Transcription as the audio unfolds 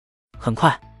很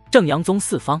快，正阳宗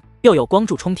四方又有光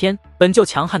柱冲天，本就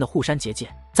强悍的护山结界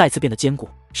再次变得坚固，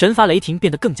神罚雷霆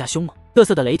变得更加凶猛，各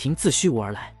色的雷霆自虚无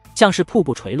而来，像是瀑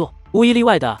布垂落，无一例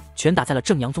外的全打在了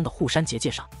正阳宗的护山结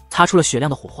界上，擦出了雪亮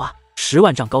的火花。10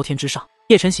万丈高天之上，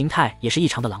叶辰形态也是异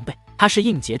常的狼狈。他是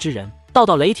应劫之人，道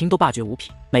道雷霆都霸绝无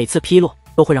匹，每次劈落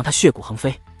都会让他血骨横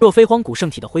飞。若非荒古圣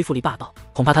体的恢复力霸道，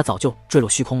恐怕他早就坠落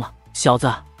虚空了。小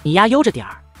子，你丫悠着点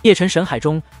儿！叶辰神海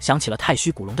中响起了太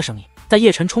虚古龙的声音。在叶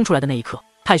辰冲出来的那一刻，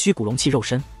太虚古龙气肉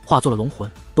身化作了龙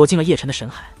魂，躲进了叶辰的神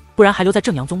海，不然还留在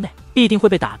正阳宗内，必定会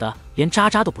被打得连渣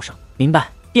渣都不剩。明白？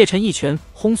叶辰一拳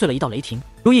轰碎了一道雷霆，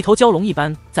如一头蛟龙一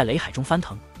般在雷海中翻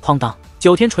腾。哐当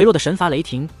，9天垂落的神罚雷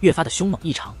霆越发的凶猛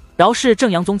异常，饶是正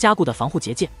阳宗加固的防护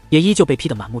结界，也依旧被劈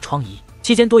得满目疮痍。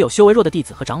期间多有修为弱的弟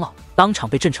子和长老当场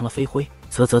被震成了飞灰。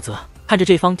看着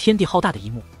这方天地浩大的一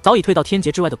幕，早已退到天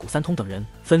劫之外的古三通等人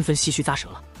纷纷唏嘘咂舌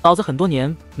了。老子很多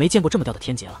年没见过这么吊的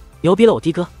天劫了，牛逼了我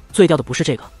的哥！最吊的不是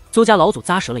这个，苏家老祖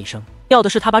咂舌了一声，吊的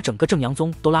是他把整个正阳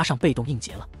宗都拉上被动应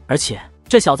劫了。而且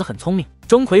这小子很聪明，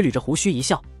钟馗捋着胡须一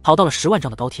笑，跑到了10万丈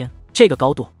的高天。这个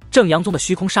高度，正阳宗的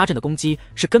虚空杀阵的攻击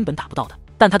是根本打不到的，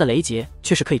但他的雷劫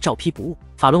却是可以照劈不误。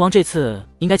法轮王这次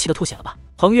应该气得吐血了吧？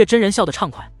彭越真人笑得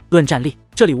畅快。论战力，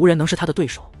这里无人能是他的对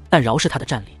手，但饶是他的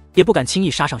战力，也不敢轻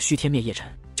易杀上虚天灭叶辰，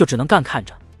就只能干看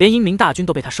着，连英明大军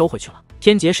都被他收回去了。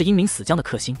天劫是英明死将的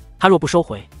克星，他若不收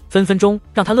回，分分钟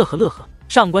让他乐呵乐呵。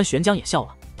上官玄奘也笑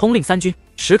了，统领3军，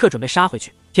时刻准备杀回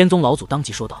去。天宗老祖当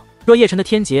即说道：若叶辰的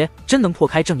天劫真能破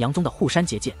开正阳宗的护山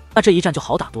结界，那这一战就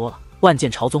好打多了。万剑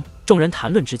朝宗，众人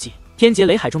谈论之际，天劫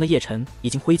雷海中的叶辰已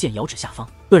经挥剑遥指下方，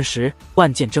顿时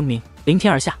万剑争鸣，凌天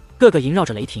而下，个个萦绕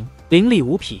着雷霆，凌厉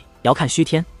无匹。遥看虚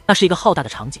天，那是一个浩大的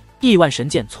场景，亿万神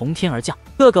剑从天而降，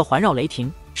个个环绕雷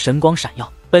霆，神光闪耀。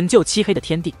本就漆黑的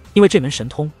天地，因为这门神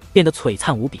通变得璀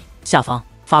璨无比。下方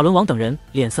法轮王等人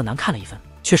脸色难看了一分，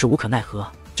却是无可奈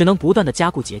何，只能不断的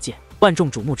加固结界。万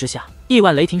众瞩目之下，亿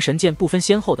万雷霆神剑不分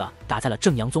先后的打在了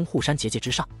正阳宗护山结界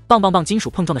之上，棒棒棒金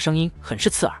属碰撞的声音很是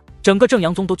刺耳，整个正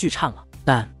阳宗都巨颤了。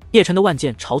但叶辰的万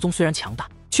剑朝宗虽然强大，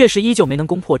确实依旧没能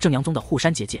攻破正阳宗的护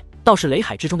山结界，倒是雷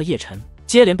海之中的叶辰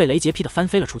接连被雷劫劈得翻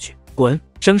飞了出去。滚！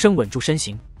生生稳住身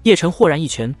形，叶辰豁然一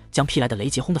拳将劈来的雷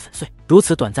劫轰得粉碎。如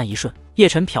此短暂一瞬，叶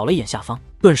辰瞟了一眼下方，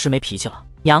顿时没脾气了。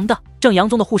娘的，正阳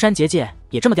宗的护山结界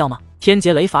也这么吊吗？天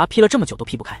劫雷罚劈了这么久都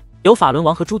劈不开，有法轮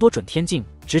王和诸多准天境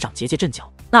执掌结界阵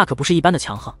脚，那可不是一般的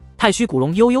强横。太虚古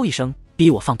龙悠悠一声，逼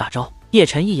我放大招。叶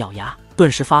辰一咬牙，顿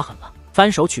时发狠了，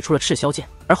翻手取出了赤霄剑，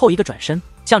而后一个转身，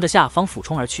向着下方俯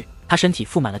冲而去。他身体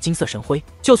覆满了金色神辉，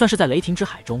就算是在雷霆之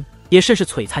海中，也甚是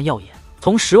璀璨耀眼。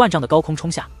从10万丈的高空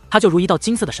冲下，他就如一道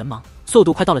金色的神芒，速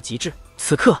度快到了极致。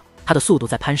此刻他的速度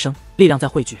在攀升，力量在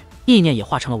汇聚，意念也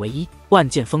化成了唯一。万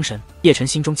剑封神，叶辰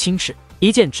心中轻斥，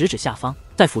一剑直指下方。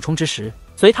在俯冲之时，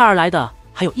随他而来的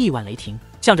还有亿万雷霆，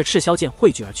向着赤霄剑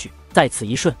汇聚而去。在此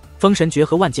一瞬，封神诀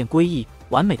和万剑归翼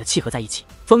完美的契合在一起。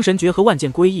封神诀和万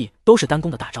剑归翼都是单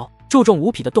攻的大招，注重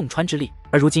无匹的洞穿之力，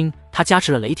而如今他加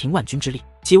持了雷霆万钧之力，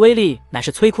其威力乃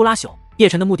是摧枯拉朽。叶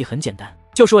辰的目的很简单，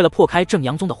就是为了破开正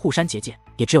阳宗的护山结界，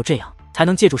也只有这样才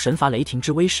能借助神罚雷霆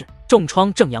之威势重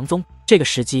创正阳宗。这个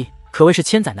时机可谓是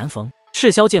千载难逢。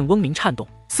赤霄剑嗡鸣颤动，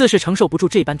似是承受不住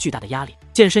这般巨大的压力，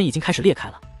剑身已经开始裂开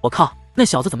了。我靠，那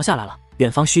小子怎么下来了？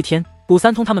远方虚天，古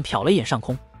三通他们瞟了一眼上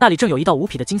空，那里正有一道无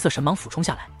匹的金色神芒俯冲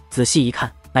下来。仔细一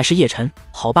看，乃是叶辰。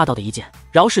好霸道的一剑，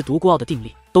饶是独孤傲的定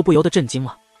力都不由得震惊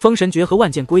了。封神诀和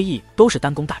万剑归翼都是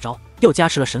单攻大招，又加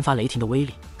持了神罚雷霆的威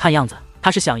力，看样子他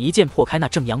是想一剑破开那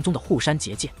正阳宗的护山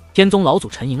结界。天宗老祖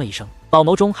沉吟了一声，老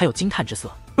眸中还有惊叹之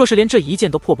色。若是连这一剑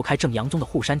都破不开正阳宗的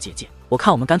护山结界，我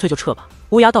看我们干脆就撤吧。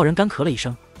乌鸦道人干咳了一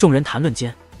声，众人谈论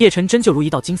间，叶辰真就如一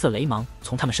道金色雷芒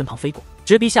从他们身旁飞过，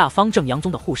直逼下方正阳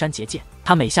宗的护山结界。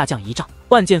他每下降1丈，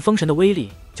万剑封神的威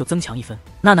力就增强1分。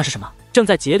那是什么？正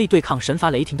在竭力对抗神罚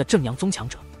雷霆的正阳宗强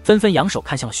者纷纷扬手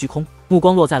看向了虚空，目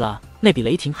光落在了那比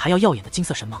雷霆还要耀眼的金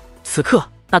色神芒。此刻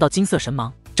那道金色神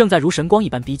芒正在如神光一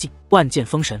般逼近。万剑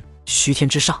封神，虚天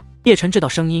之上，叶辰这道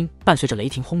声音伴随着雷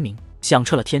霆轰鸣，响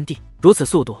彻了天地。如此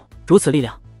速度，如此力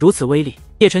量，如此威力，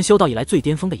叶辰修道以来最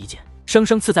巅峰的一剑，生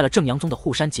生刺在了正阳宗的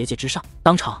护山结界之上。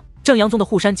当场，正阳宗的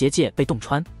护山结界被洞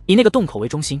穿，以那个洞口为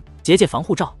中心，结界防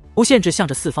护罩无限制向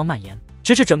着四方蔓延，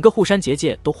直至整个护山结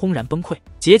界都轰然崩溃。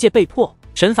结界被破，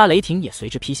神罚雷霆也随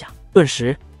之劈下。顿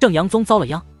时，正阳宗遭了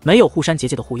殃，没有护山结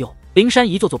界的护佑，灵山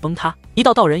一座座崩塌，一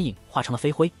道道人影化成了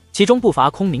飞灰，其中不乏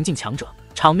空明境强者，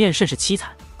场面甚是凄惨。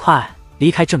快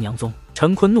离开正阳宗！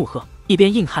陈坤怒喝，一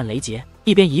边硬汉雷劫，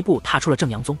一边一步踏出了正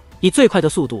阳宗，以最快的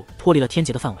速度脱离了天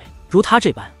劫的范围。如他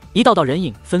这般，一道道人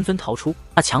影纷纷逃出。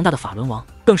那强大的法轮王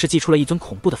更是祭出了一尊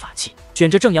恐怖的法器，卷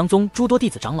着正阳宗诸多弟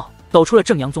子长老走出了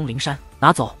正阳宗灵山。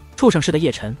拿走！畜生似的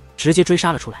叶辰直接追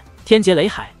杀了出来。天劫雷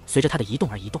海随着他的移动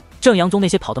而移动，正阳宗那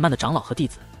些跑得慢的长老和弟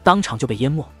子当场就被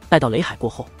淹没。待到雷海过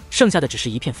后，剩下的只是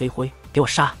一片飞灰。给我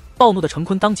杀！暴怒的成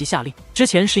坤当即下令。之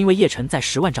前是因为叶辰在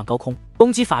10万丈高空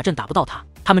攻击法阵打不到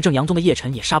他们正阳宗的叶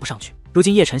辰也杀不上去。如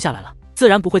今叶辰下来了，自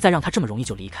然不会再让他这么容易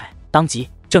就离开。当即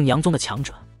正阳宗的强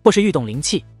者或是御动灵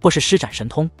气，或是施展神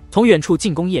通，从远处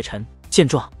进攻叶辰。见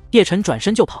状，叶辰转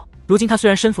身就跑。如今他虽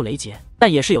然身负雷劫，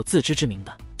但也是有自知之明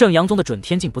的。正阳宗的准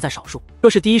天境不在少数，若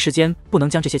是第一时间不能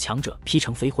将这些强者劈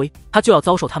成飞灰，他就要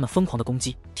遭受他们疯狂的攻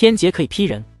击。天劫可以劈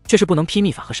人，却是不能劈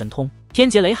秘法和神通。天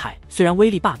劫雷海虽然威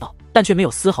力霸道，但却没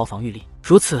有丝毫防御力。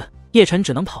如此，叶辰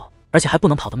只能跑，而且还不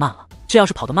能跑得慢了。这要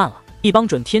是跑得慢了，一帮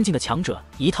准天境的强者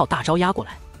一套大招压过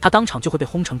来，他当场就会被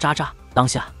轰成渣渣。当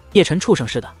下，叶辰畜生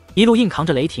似的，一路硬扛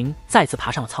着雷霆，再次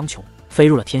爬上了苍穹，飞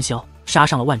入了天霄，杀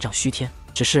上了万丈虚天。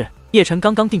只是叶辰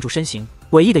刚刚定住身形，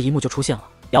诡异的一幕就出现了。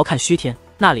遥看虚天，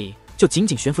那里就仅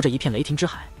仅悬浮着一片雷霆之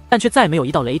海，但却再没有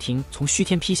一道雷霆从虚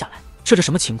天劈下来。这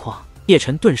什么情况？叶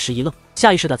辰顿时一愣，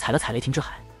下意识地踩了踩雷霆之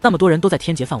海。那么多人都在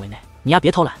天劫范围内，你丫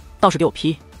别偷懒，倒是给我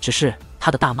劈！只是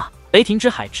他的大骂，雷霆之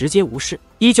海直接无视，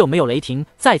依旧没有雷霆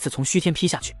再次从虚天劈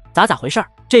下去。咋回事儿？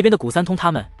这边的古三通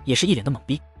他们也是一脸的懵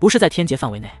逼，不是在天劫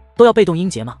范围内都要被动阴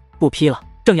劫吗？不劈了！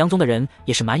正阳宗的人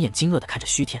也是满眼惊愕地看着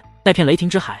虚天，那片雷霆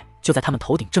之海就在他们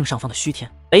头顶正上方的虚天，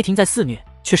雷霆在肆虐，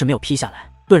却是没有劈下来。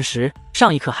顿时，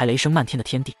上一刻还雷声漫天的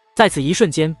天地，在此一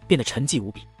瞬间变得沉寂无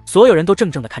比。所有人都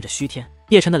怔怔地看着虚天，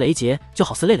叶辰的雷劫就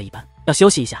好似累了一般，要休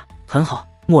息一下。很好。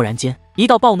蓦然间，一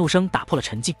道暴怒声打破了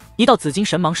沉静，一道紫金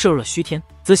神芒射入了虚天。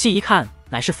仔细一看，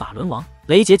乃是法轮王。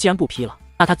雷劫既然不劈了，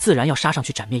那他自然要杀上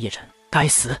去斩灭叶辰。该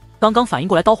死！刚刚反应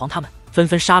过来，刀皇他们纷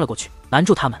纷杀了过去，拦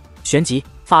住他们。旋即，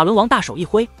法轮王大手一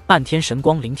挥，半天神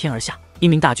光凌天而下，英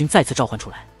明大军再次召唤出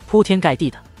来，铺天盖地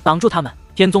的挡住他们。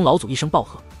天宗老祖一声暴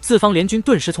喝，四方联军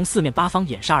顿时从四面八方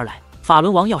掩杀而来。法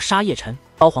轮王要杀叶辰，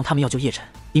刀皇他们要救叶辰，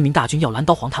英明大军要拦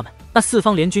刀皇他们，那四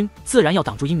方联军自然要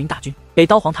挡住英明大军，给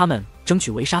刀皇他们争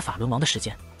取围杀法轮王的时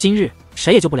间。今日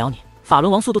谁也救不了你。法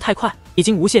轮王速度太快，已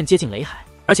经无限接近雷海，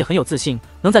而且很有自信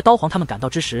能在刀皇他们赶到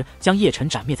之时将叶辰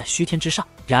斩灭在虚天之上。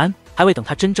然还未等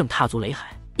他真正踏足雷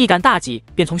海，一杆大戟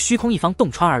便从虚空一方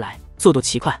洞穿而来，速度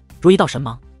奇快，如一道神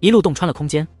芒，一路洞穿了空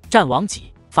间。战王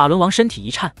戟！法轮王身体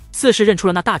一颤，似是认出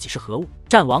了那大戟是何物。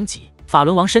战王戟！法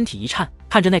轮王身体一颤，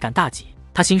看着那杆大戟，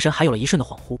他心神还有了一瞬的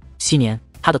恍惚。昔年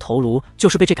他的头颅就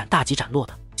是被这杆大戟斩落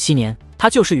的，昔年他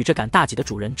就是与这杆大戟的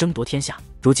主人争夺天下。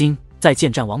如今再见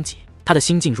战王戟，他的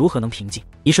心境如何能平静？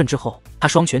一瞬之后，他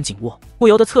双拳紧握，不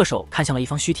由得侧手看向了一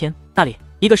方虚天。那里，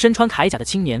一个身穿铠甲的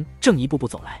青年正一步步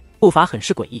走来，步伐很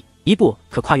是诡异，一步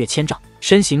可跨越千丈，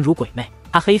身形如鬼魅。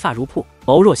他黑发如瀑，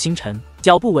眸若星辰，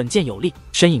脚步稳健有力，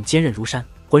身影坚韧如山，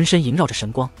浑身萦绕着神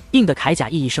光，硬的铠甲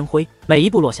熠熠生辉，每一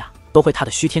步落下都会踏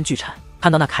得虚天巨颤。看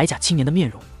到那铠甲青年的面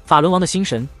容，法轮王的心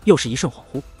神又是一瞬恍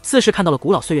惚，似是看到了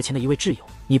古老岁月前的一位挚友。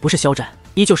你不是肖战？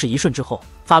依旧是一瞬之后，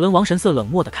法轮王神色冷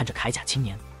漠地看着铠甲青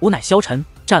年，吾乃萧晨，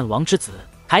战王之子。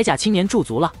铠甲青年驻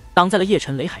足了，挡在了叶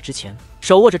辰雷海之前，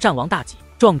手握着战王大戟，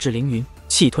壮志凌云，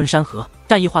气吞山河，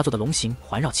战意化作的龙形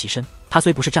环绕其身。他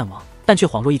虽不是战王，但却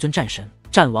恍若一尊战神，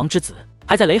战王之子。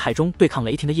还在雷海中对抗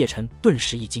雷霆的叶辰顿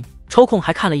时一惊，抽空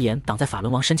还看了一眼挡在法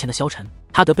轮王身前的萧晨，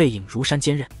他的背影如山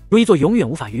坚韧，如一座永远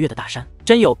无法逾越的大山，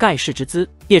真有盖世之姿。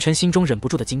叶辰心中忍不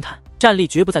住的惊叹，战力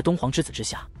绝不在东皇之子之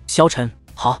下。萧晨，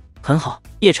好，很好。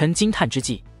叶辰惊叹之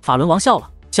际，法轮王笑了，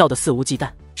笑得肆无忌惮，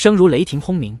声如雷霆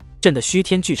轰鸣，震得虚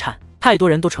天巨颤，太多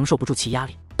人都承受不住其压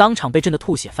力，当场被震得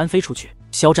吐血翻飞出去。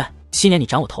肖战，昔年你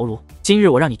斩我头颅，今日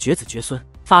我让你绝子绝孙。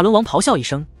法轮王咆哮一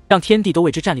声，让天地都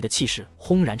为之站立的气势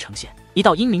轰然呈现，一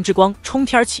道英明之光冲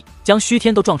天而起，将虚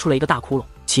天都撞出了一个大窟窿。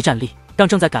其战力让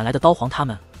正在赶来的刀皇他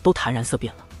们都谈然色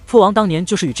变了。父王当年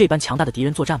就是与这般强大的敌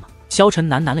人作战吗？萧晨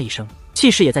喃喃了一声，气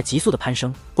势也在急速的攀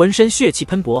升，浑身血气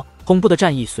喷薄，恐怖的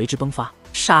战意随之迸发。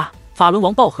杀！法轮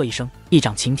王暴喝一声，一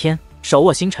掌擎天，手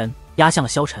握星辰，压向了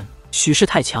萧晨。许是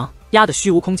太强，压得虚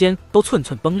无空间都寸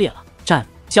寸崩裂了。战！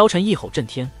萧晨一吼震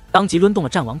天，当即抡动了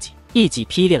战王戟，一戟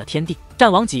劈裂了天地。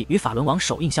战王戟与法轮王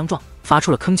手印相撞，发出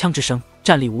了铿锵之声。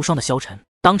战力无双的萧晨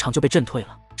当场就被震退了，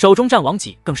手中战王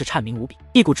戟更是颤鸣无比，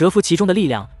一股蛰伏其中的力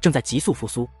量正在急速复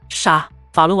苏。杀！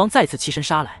法轮王再次欺身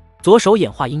杀来，左手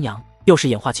演化阴阳，右是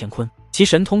演化乾坤，其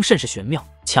神通甚是玄妙，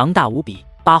强大无比。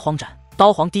八荒斩！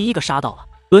刀皇第一个杀到了，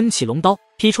抡起龙刀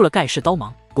劈出了盖世刀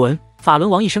芒。滚！法轮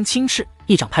王一声轻斥，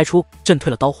一掌拍出，震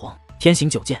退了刀皇。天行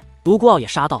九剑！独孤傲也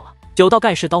杀到了，九道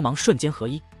盖世刀芒瞬间合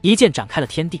一，一剑斩开了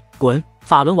天地。滚！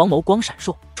法轮王眸光闪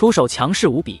烁，出手强势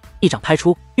无比，一掌拍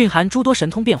出，蕴含诸多神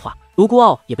通变化。独孤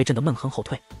傲也被震得闷哼后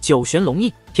退。九玄龙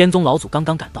印！天宗老祖刚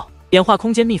刚赶到，演化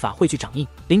空间秘法汇聚掌印，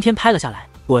凌天拍了下来。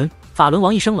滚！法轮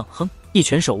王一声冷哼，一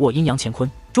拳手握阴阳乾坤，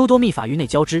诸多秘法于内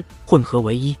交织，混合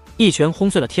为一，一拳轰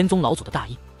碎了天宗老祖的大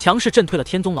印，强势震退了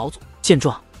天宗老祖。见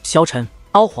状，萧晨、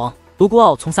刀皇、独孤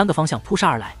傲从3个方向扑杀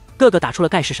而来，个个打出了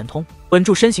盖世神通。稳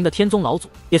住身形的天宗老祖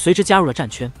也随之加入了战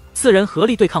圈，4人合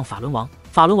力对抗法轮王。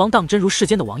法轮王当真如世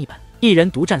间的王一般，一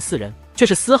人独占4人，却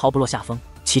是丝毫不落下风。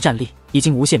其战力已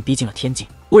经无限逼近了天境，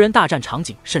无人大战场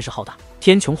景甚是浩大，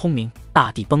天穹轰鸣，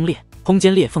大地崩裂，空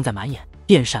间裂缝在满眼，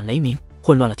电闪雷鸣，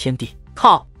混乱了天地。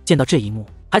靠！见到这一幕，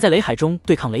还在雷海中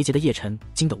对抗雷劫的叶辰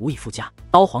惊得无以复加。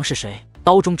刀皇是谁？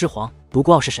刀中之皇。独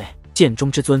孤傲是谁？剑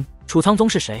中之尊。储藏宗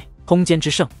是谁？空间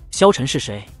之圣。萧晨是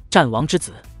谁？战王之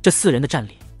子。这4人的战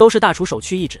力都是大厨首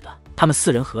屈一指的，他们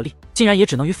4人合力，竟然也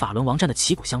只能与法轮王战得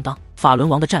旗鼓相当。法轮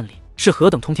王的战力是何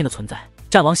等通天的存在，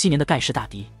战王昔年的盖世大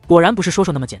敌，果然不是说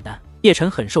说那么简单。叶辰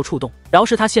很受触动，饶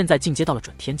是他现在进阶到了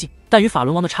准天境，但与法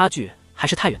轮王的差距还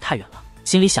是太远太远了。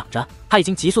心里想着，他已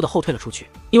经急速的后退了出去，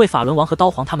因为法轮王和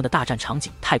刀皇他们的大战场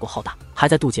景太过浩大，还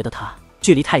在渡劫的他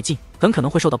距离太近，很可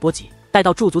能会受到波及。待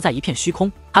到驻足在一片虚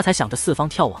空，他才想着4方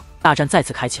眺望，大战再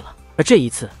次开启了。而这一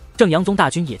次，正阳宗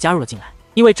大军也加入了进来，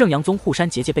因为正阳宗护山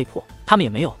结界被破，他们也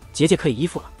没有结界可以依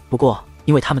附了。不过，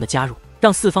因为他们的加入，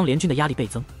让4方联军的压力倍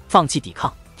增，放弃抵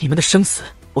抗，你们的生死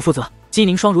我负责。姬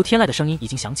宁霜如天籁的声音已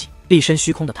经响起，立身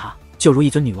虚空的他就如一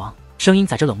尊女王，声音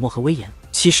载着冷漠和威严。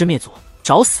欺师灭祖，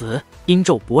找死！殷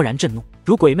纣勃然震怒，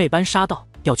如鬼魅般杀到，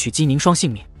要取姬宁霜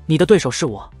性命。你的对手是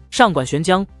我。上管玄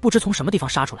江不知从什么地方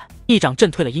杀出来，一掌震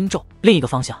退了殷纣。另一个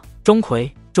方向，钟馗、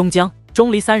钟江、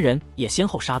钟离3人也先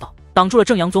后杀到，挡住了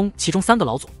正阳宗其中3个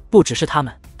老祖。不只是他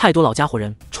们，太多老家伙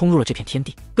人冲入了这片天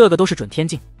地，个个都是准天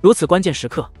境。如此关键时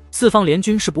刻，4方联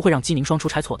军是不会让姬宁霜出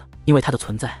差错的，因为他的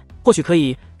存在或许可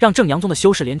以让正阳宗的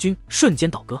修士联军瞬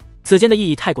间倒戈。此间的意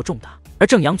义太过重大，而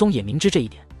正阳宗也明知这一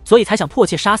点，所以才想迫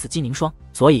切杀死姬宁霜。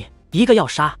所以一个要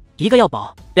杀，一个要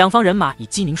保，两方人马以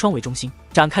姬宁霜为中心，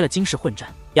展开了惊世混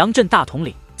战。杨震大统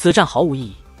领，此战毫无意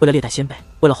义。为了历代先辈，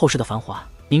为了后世的繁华，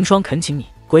宁霜恳请你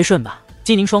归顺吧。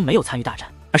姬宁霜没有参与大战，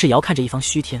而是遥看着一方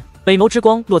虚天，美眸之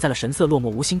光落在了神色落寞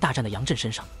无心大战的杨震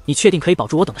身上。你确定可以保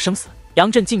住我等的生死？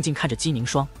杨震静静看着姬宁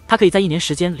霜，他可以在1年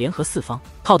时间联合4方，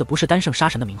靠的不是单圣杀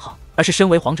神的名号，而是身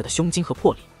为皇者的胸襟和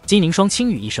魄力。姬宁霜轻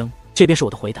语一声，这便是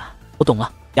我的回答。我懂了。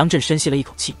杨震深吸了一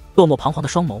口气，落寞彷徨的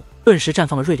双眸顿时绽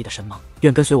放了锐利的神芒。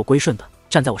愿跟随我归顺的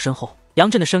站在我身后。杨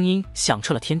震的声音响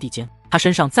彻了天地间，他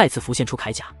身上再次浮现出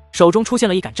铠甲，手中出现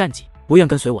了一杆战戟。不愿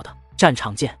跟随我的，战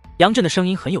场见。杨震的声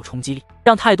音很有冲击力，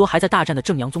让太多还在大战的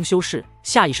正阳宗修士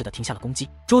下意识地停下了攻击。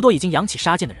诸多已经扬起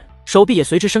杀剑的人，手臂也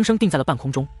随之生生定在了半空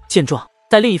中。见状，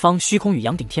在另一方虚空与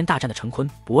杨顶天大战的陈坤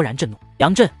勃然震怒：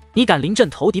杨震，你敢临阵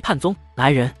投敌叛宗？来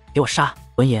人，给我杀！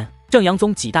闻言，正阳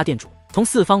宗几大殿主从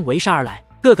4方围杀而来，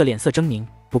个个脸色狰狞。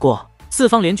不过4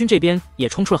方联军这边也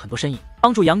冲出了很多身影，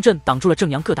帮助杨震挡住了正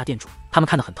阳各大殿主。他们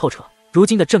看得很透彻，如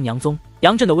今的正阳宗，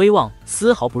杨震的威望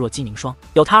丝毫不弱姬宁霜，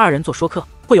有他2人做说客，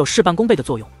会有事半功倍的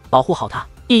作用，保护好他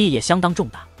意义也相当重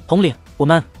大。统领，我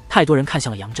们太多人看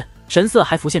向了杨震，神色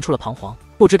还浮现出了彷徨，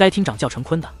不知该听掌教陈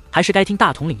坤的，还是该听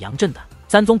大统领杨震的。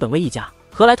3宗本为一家，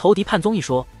何来投敌叛宗一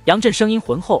说？杨震声音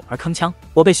浑厚而铿锵：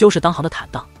我辈修士当行的坦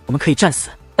荡，我们可以战死，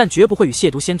但绝不会与亵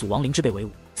渎先祖亡灵之辈为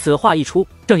伍。此话一出，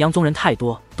正阳宗人太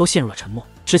多都陷入了沉默。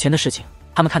之前的事情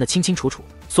他们看得清清楚楚，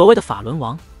所谓的法轮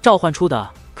王召唤出的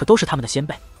可都是他们的先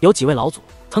辈，有几位老祖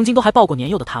曾经都还抱过年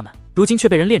幼的他们，如今却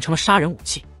被人练成了杀人武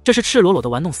器，这是赤裸裸的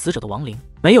玩弄死者的亡灵，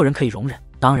没有人可以容忍。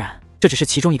当然这只是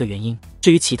其中一个原因，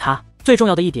至于其他，最重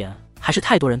要的一点还是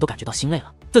太多人都感觉到心累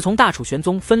了。自从大楚玄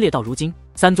宗分裂到如今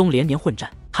，3宗连年混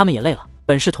战，他们也累了。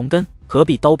本是同根，何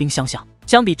必刀兵相向？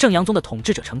相比正阳宗的统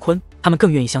治者陈坤，他们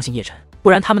更愿意相信叶辰，不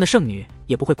然他们的圣女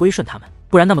也不会归顺他们，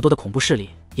不然那么多的恐怖势力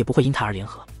也不会因他而联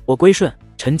合。我归顺。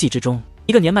沉寂之中，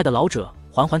一个年迈的老者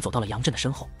缓缓走到了杨震的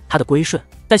身后，他的归顺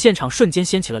在现场瞬间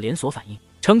掀起了连锁反应，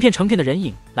成片成片的人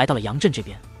影来到了杨震这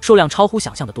边，数量超乎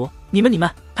想象的多。你们！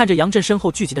看着杨震身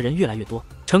后聚集的人越来越多，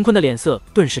陈坤的脸色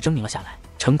顿时狰狞了下来。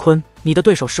陈坤，你的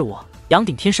对手是我。杨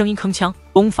顶天声音铿锵，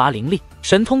功法凌厉，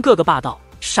神通个个霸道。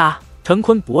杀！陈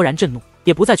坤勃然震怒，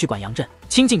也不再去管杨震，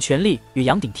倾尽全力与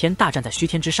杨顶天大战在虚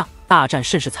天之上。大战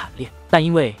甚是惨烈，但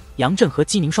因为杨震和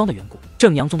姬宁霜的缘故，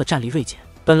正阳宗的战力锐减，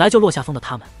本来就落下风的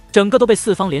他们，整个都被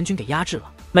4方联军给压制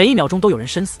了，每一秒钟都有人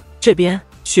身死。这边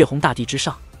血红大地之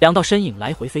上，2道身影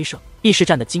来回飞射，一时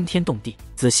战得惊天动地。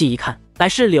仔细一看，乃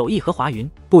是柳毅和华云。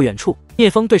不远处，聂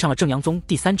风对上了正阳宗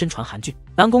第3真传韩俊，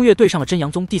南宫月对上了真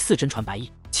阳宗第4真传白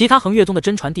毅，其他恒月宗的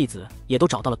真传弟子也都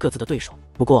找到了各自的对手。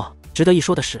不过值得一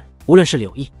说的是，无论是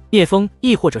柳毅、聂风，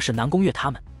亦或者是南宫月，他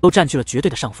们都占据了绝对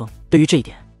的上风。对于这一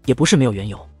点也不是没有缘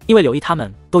由，因为柳毅他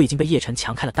们都已经被叶辰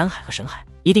强开了丹海和神海，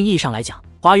一定意义上来讲，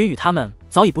华云与他们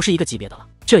早已不是一个级别的了。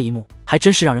这一幕还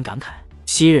真是让人感慨。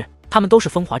昔日他们都是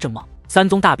风华正茂，三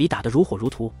宗大比打得如火如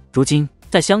荼，如今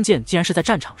再相见竟然是在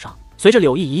战场上。随着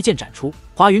柳毅一剑斩出，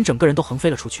华云整个人都横飞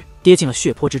了出去，跌进了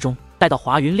血泊之中。待到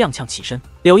华云踉跄起身，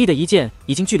柳毅的一剑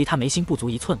已经距离他眉心不足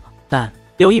1寸了，但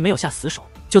柳毅没有下死手，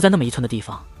就在那么1寸的地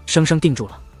方生生定住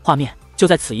了。画面就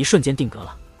在此一瞬间定格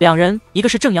了。两人，一个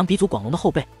是正阳鼻祖广龙的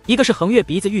后辈，一个是横越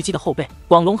鼻子玉姬的后辈。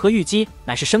广龙和玉姬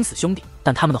乃是生死兄弟，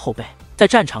但他们的后辈在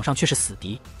战场上却是死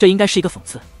敌，这应该是一个讽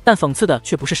刺，但讽刺的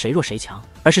却不是谁弱谁强，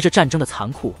而是这战争的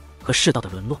残酷和世道的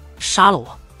沦落。杀了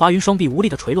我！华云双臂无力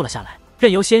地垂落了下来，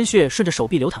任由鲜血顺着手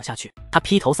臂流淌下去。他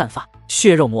披头散发，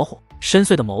血肉模糊，深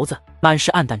邃的眸子满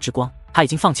是暗淡之光。他已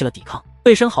经放弃了抵抗，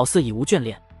对生好似已无眷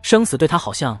恋，生死对他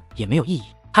好像也没有意义。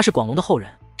他是广龙的后人，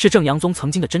是正阳宗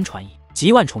曾经的真传裔，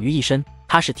集万宠于一身。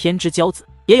他是天之骄子，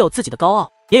也有自己的高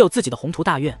傲，也有自己的宏图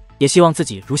大愿，也希望自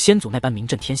己如先祖那般名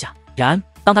震天下。然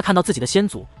当他看到自己的先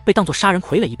祖被当作杀人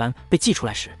傀儡一般被祭出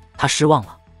来时，他失望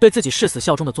了，对自己誓死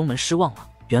效忠的宗门失望了。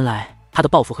原来他的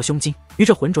抱负和胸襟，于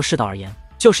这浑浊世道而言，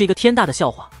就是一个天大的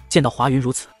笑话。见到华云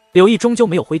如此，柳毅终究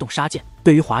没有挥动杀剑。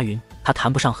对于华云，他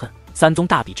谈不上恨。三宗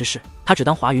大比之事，他只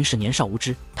当华云是年少无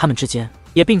知，他们之间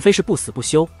也并非是不死不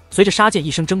休。随着杀剑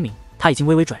一声争鸣，他已经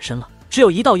微微转身了，只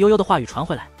有一道悠悠的话语传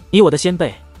回来：你我的先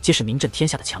辈皆是名震天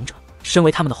下的强者，身为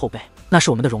他们的后辈，那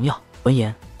是我们的荣耀。闻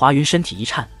言，华云身体一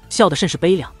颤，笑得甚是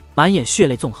悲凉，满眼血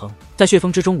泪纵横，在血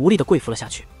风之中无力地跪伏了下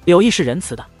去。柳毅是仁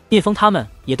慈的，聂风他们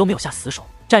也都没有下死手。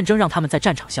战争让他们在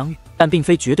战场相遇，但并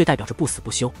非绝对代表着不死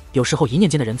不休。有时候一念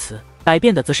间的仁慈，改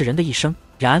变的则是人的一生。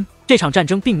然这场战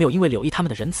争并没有因为柳毅他们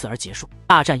的仁慈而结束，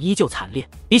大战依旧惨烈，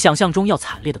比想象中要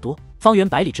惨烈得多。方圆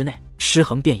100里之内，尸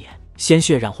横遍野，鲜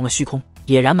血染红了虚空，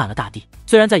也染满了大地。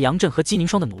虽然在杨震和姬宁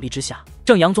霜的努力之下，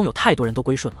正阳宗有太多人都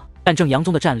归顺了，但正阳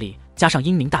宗的战力加上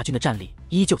英明大军的战力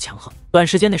依旧强横，短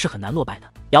时间内是很难落败的。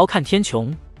遥看天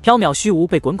穹，缥缈虚无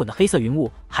被滚滚的黑色云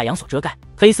雾海洋所遮盖，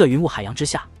黑色云雾海洋之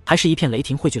下还是一片雷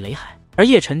霆汇聚雷海，而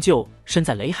叶辰就身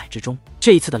在雷海之中。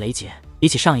这一次的雷劫比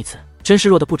起上一次真是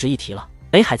弱得不值一提了，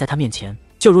雷海在他面前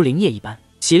就如灵液一般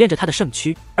洗炼着他的圣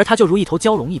躯，而他就如一头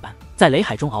蛟龙一般在雷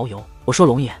海中遨游。我说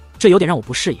龙爷，这有点让我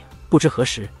不适应。不知何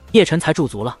时叶辰才驻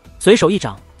足了，随手一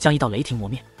掌将一道雷霆磨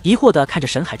灭，疑惑地看着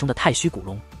神海中的太虚古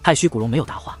龙。太虚古龙没有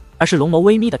答话，而是龙眸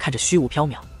微眯地看着虚无缥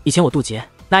缈。以前我渡劫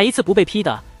哪一次不被劈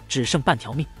的只剩半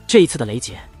条命，这一次的雷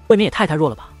劫未免也太弱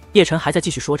了吧。叶辰还在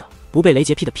继续说着，不被雷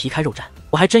劫劈得皮开肉绽，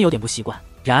我还真有点不习惯。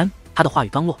然他的话语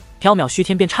刚落，缥缈虚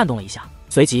天便颤动了一下，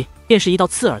随即便是一道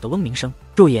刺耳的嗡鸣声，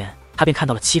入眼他便看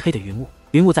到了漆黑的云雾，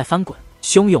云雾在翻滚，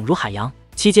汹涌如海洋，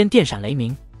期间电闪雷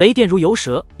鸣，雷电如游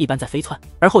蛇一般在飞窜，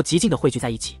而后极尽的汇聚在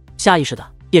一起。下意识的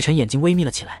叶辰眼睛微眯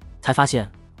了起来，才发现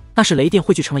那是雷电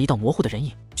汇聚成了一道模糊的人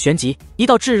影，旋即一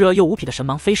道炙热又无匹的神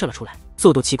芒飞射了出来，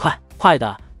速度奇快，快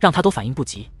的让他都反应不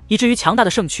及，以至于强大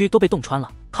的圣躯都被洞穿了。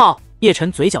靠！叶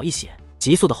辰嘴角一血，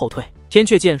急速的后退，天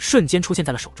阙剑瞬间出现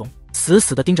在了手中，死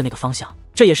死的盯着那个方向。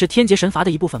这也是天劫神罚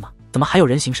的一部分吗？怎么还有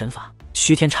人形神罚？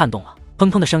虚天颤动了，砰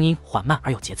砰的声音缓慢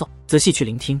而有节奏，仔细去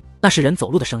聆听，那是人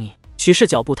走路的声音，许是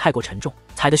脚步太过沉重，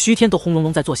踩得虚天都轰隆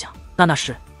隆在作响。那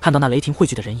是看到那雷霆汇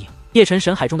聚的人影，叶辰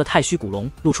神海中的太虚古龙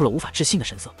露出了无法置信的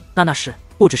神色。那是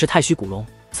不只是太虚古龙，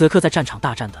此刻在战场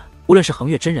大战的，无论是横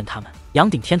越真人他们、杨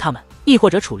顶天他们，亦或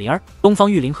者楚灵儿、东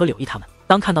方玉灵和柳毅他们，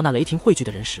当看到那雷霆汇聚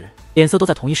的人时，脸色都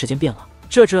在同一时间变了。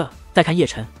再看叶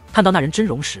辰，看到那人真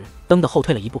容时，噔的后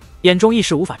退了一步，眼中亦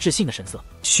是无法置信的神色。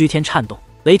虚天颤动，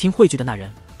雷霆汇聚的那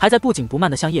人还在不紧不慢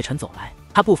地向叶辰走来，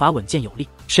他步伐稳健有力，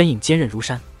身影坚韧如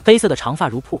山，黑色的长发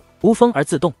如瀑，无风而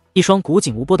自动，一双古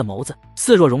井无波的眸子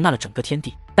似若容纳了整个天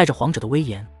地，带着皇者的威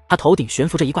严。他头顶悬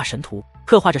浮着一挂神图，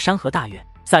刻画着山河大岳，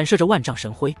散射着万丈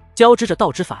神辉，交织着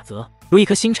道之法则，如一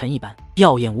颗星辰一般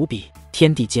耀眼无比。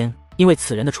天地间因为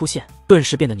此人的出现顿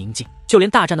时变得宁静，就连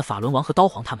大战的法轮王和刀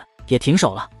皇他们也停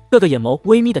手了，个个眼眸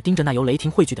微眯地盯着那由雷霆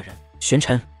汇聚的人。玄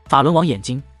尘，法轮王眼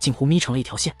睛近乎眯成了一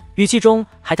条线，语气中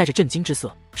还带着震惊之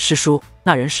色。师叔，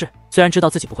那人是？虽然知道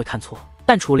自己不会看错，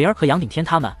但楚灵儿和杨顶天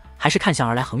他们还是看向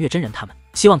而来横越真人他们，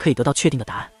希望可以得到确定的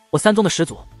答案。我三宗的始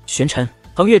祖玄尘。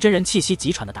横越真人气息急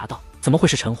喘的答道：怎么会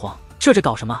是陈皇？这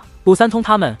搞什么？古三通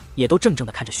他们也都怔怔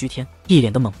地看着虚天，一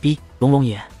脸的懵逼。龙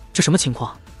爷，这什么情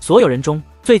况？所有人中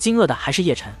最惊愕的还是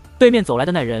叶辰，对面走来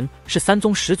的那人是三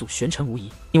宗始祖玄尘无疑，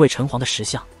因为陈皇的石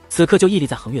像此刻就屹立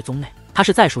在横越宗内，他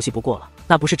是再熟悉不过了，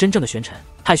那不是真正的玄尘。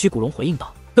太虚古龙回应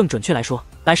道：更准确来说，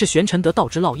乃是玄尘得道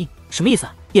之烙印。什么意思？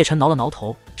叶辰挠了挠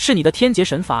头，是你的天劫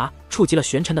神罚触及了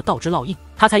玄尘的道之烙印，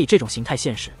他才以这种形态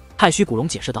现世。太虚古龙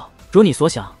解释道：如你所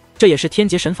想，这也是天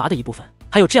劫神罚的一部分，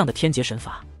还有这样的天劫神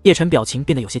罚。叶辰表情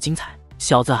变得有些精彩。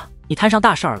小子，你摊上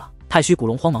大事儿了！太虚古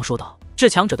龙慌忙说道：至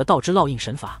强者的道之烙印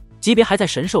神罚级别还在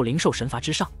神兽灵兽神罚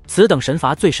之上，此等神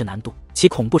罚最是难度，其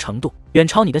恐怖程度远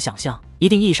超你的想象。一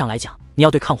定意义上来讲，你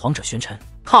要对抗皇者玄尘。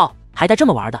靠！还带这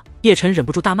么玩的？叶辰忍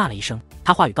不住大骂了一声。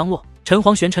他话语刚落，辰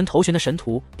皇玄辰头悬的神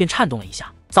图便颤动了一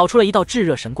下，扫出了一道炙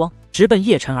热神光，直奔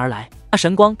叶辰而来。那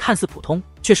神光看似普通，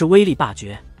却是威力霸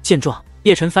绝。见状，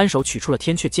叶辰翻手取出了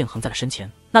天阙剑，横在了身前。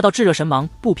那道炙热神芒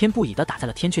不偏不倚地打在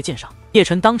了天阙剑上，叶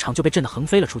辰当场就被震得横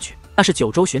飞了出去。那是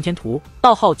九州玄天图，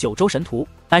道号九州神图，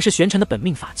乃是玄辰的本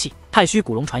命法器。太虚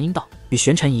古龙传音道，与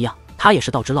玄辰一样，他也是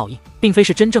道之烙印，并非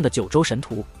是真正的九州神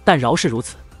图，但饶是如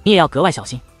此，你也要格外小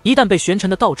心，一旦被玄辰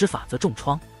的道之法则重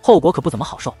创，后果可不怎么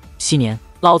好受。昔年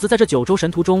老子在这九州神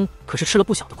图中可是吃了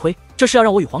不小的亏，这是要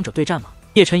让我与皇者对战吗？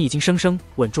叶辰已经生生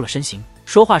稳住了身形，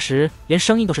说话时连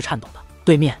声音都是颤抖的。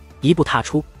对面一步踏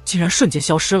出，竟然瞬间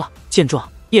消失了。见状，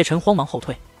叶辰慌忙后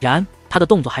退，然他的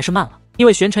动作还是慢了，因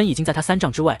为玄辰已经在他3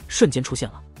丈之外瞬间出现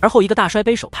了，而后一个大摔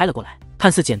杯手拍了过来，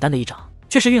看似简单的一掌，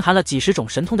却是蕴含了几十种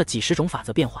神通的几十种法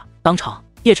则变化。当场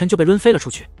叶辰就被抡飞了出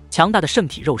去，强大的圣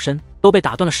体肉身都被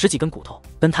打断了10几根骨头，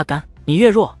跟他干，你越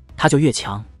弱他就越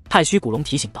强。太虚古龙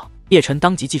提醒道。叶辰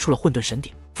当即祭出了混沌神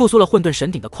鼎，复苏了混沌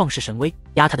神鼎的旷世神威，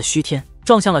压他的虚天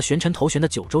撞向了玄辰头悬的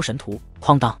九州神图。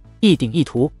哐当，一鼎一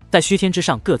图在虚天之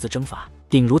上各自征伐，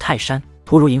鼎如泰山，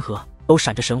图如银河，都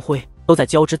闪着神辉，都在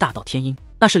交织大道天音。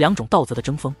那是2种道则的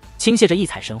争锋，倾泻着异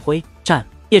彩神辉。战，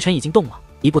叶辰已经动了，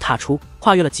一步踏出，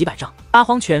跨越了几百丈，八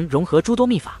荒拳融合诸多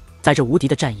秘法，在这无敌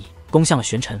的战役攻向了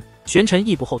玄辰。玄辰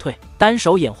亦步后退，单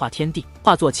手演化天地，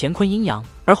化作乾坤阴阳，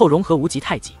而后融合无极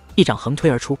太极，一掌横推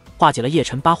而出，化解了叶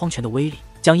辰八荒拳的威力，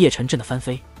将叶辰震得翻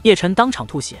飞。叶辰当场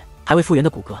吐血，还未复原的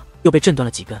骨骼又被震断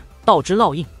了几根。道之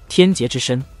烙印，天劫之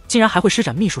身，竟然还会施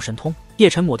展秘术神通。叶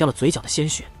辰抹掉了嘴角的鲜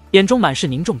血，眼中满是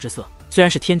凝重之色。虽然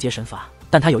是天劫神法，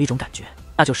但他有一种感觉，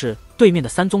那就是对面的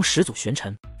3宗始祖玄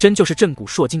辰，真就是震古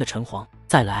烁今的辰皇。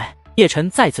再来，叶辰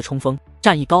再次冲锋，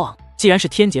战意高昂。既然是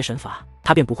天劫神法，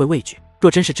他便不会畏惧。若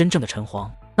真是真正的辰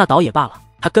皇，那倒也罢了，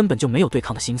他根本就没有对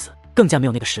抗的心思，更加没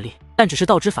有那个实力。但只是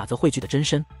道之法则汇聚的真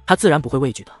身，他自然不会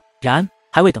畏惧的。然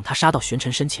还未等他杀到玄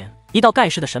辰身前，一道盖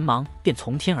世的神芒便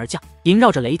从天而降，萦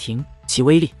绕着雷霆，其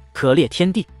威力可裂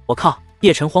天地。我靠！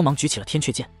叶辰慌忙举起了天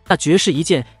阙剑，那绝世一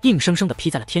剑硬生生地劈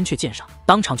在了天阙剑上，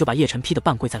当场就把叶辰劈得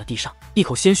半跪在了地上，一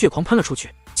口鲜血狂喷了出去。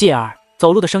继而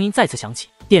走路的声音再次响起，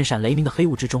电闪雷鸣的黑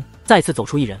雾之中再次走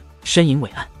出一人，身影伟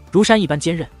岸，如山一般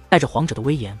坚韧，带着皇者的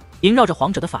威严，萦绕着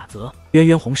皇者的法则，渊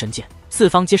渊红神剑，四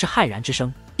方皆是骇然之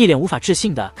声。一脸无法置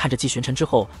信地看着继玄辰之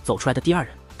后走出来的第二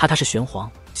人，他是玄皇。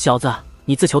小子，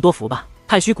你自求多福吧。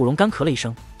太虚古龙干咳了一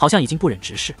声，好像已经不忍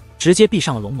直视，直接闭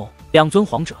上了龙眸。2尊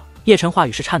皇者，叶辰话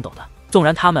语是颤抖的，纵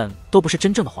然他们都不是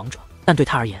真正的皇者，但对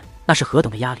他而言那是何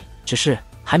等的压力。只是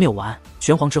还没有完，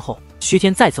玄皇之后，虚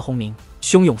天再次轰鸣，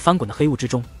汹涌翻滚的黑雾之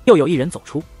中，又有一人走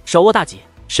出，手握大戟，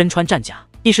身穿战甲，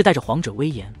亦是带着皇者威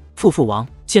严。父王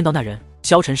见到那人，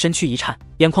萧晨身躯一颤，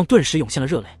眼眶顿时涌现了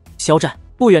热泪。肖战，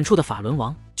不远处的法轮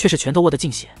王却是拳头握得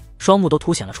尽血，双目都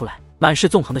凸显了出来，满是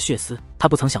纵横的血丝。他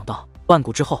不曾想到，万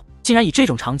古之后竟然以这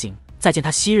种场景再见他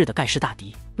昔日的盖世大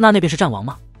敌。那便是战王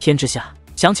吗？天之下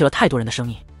响起了太多人的声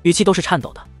音，语气都是颤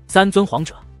抖的。3尊皇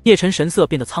者，叶辰神色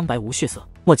变得苍白无血色。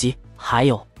莫急，还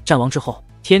有战王之后，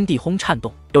天地轰颤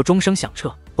动，有钟声响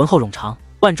彻，浑厚冗长，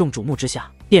万众瞩目之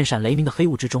下，电闪雷鸣的黑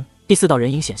雾之中，第4道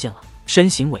人影显现了，身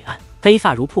形伟岸，黑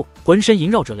发如瀑，浑身萦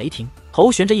绕着雷霆，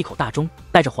头悬着一口大钟，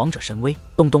带着皇者神威。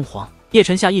东皇，叶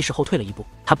辰下意识后退了一步，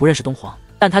他不认识东皇，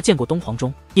但他见过东皇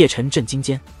钟。叶辰震惊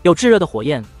间，有炙热的火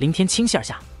焰凌天倾泻而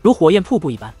下，如火焰瀑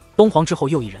布一般。东皇之后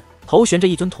又一人，头悬着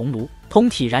一尊铜炉，通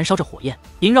体燃烧着火焰，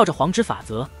萦绕着皇之法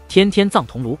则，天葬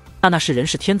铜炉。那是人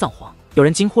是天葬皇。有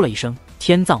人惊呼了一声，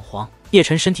天葬皇。叶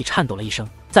辰身体颤抖了一声，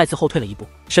再次后退了一步，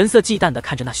神色忌惮地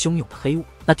看着那汹涌的黑雾。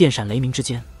那电闪雷鸣之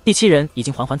间，第7人已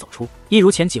经缓缓走出，一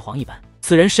如前几皇一般。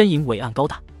此人身影伟岸高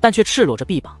大，但却赤裸着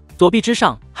臂膀，左臂之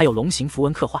上还有龙形符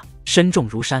文刻画，身重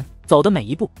如山，走的每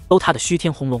一步都踏得虚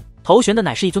天轰隆。头悬的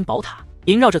乃是一尊宝塔，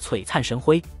萦绕着璀璨神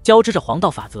辉，交织着黄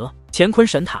道法则，乾坤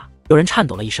神塔。有人颤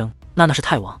抖了一声，那是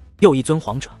太王。又一尊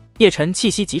皇者。叶辰气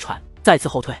息急喘，再次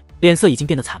后退，脸色已经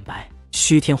变得惨白。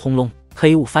虚天轰隆，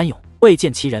黑雾翻涌，未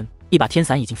见其人，一把天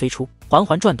伞已经飞出，缓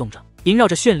缓转动着，萦绕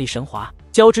着绚丽神华，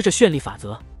交织着绚丽法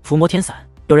则，伏魔天伞。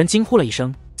有人惊呼了一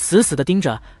声，死死地盯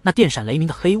着那电闪雷鸣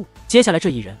的黑雾。接下来这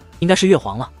一人应该是月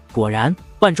皇了。果然，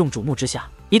万众瞩目之下，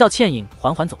一道倩影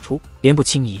缓缓走出，莲步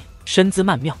轻移，身姿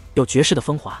曼妙，有绝世的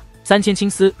风华，3000青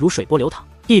丝如水波流淌，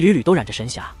一缕缕都染着神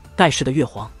霞。盖世的月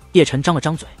皇。叶辰张了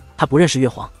张嘴，他不认识月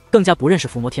皇，更加不认识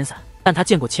伏魔天伞，但他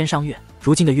见过千商月。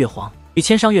如今的月皇与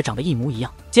千商月长得一模一样。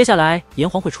接下来炎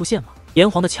黄会出现吗？炎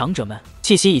黄的强者们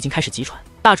气息已经开始急喘，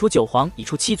大出9皇已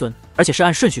出7尊，而且是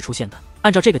按顺序出现的。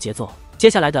按照这个节奏，接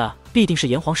下来的必定是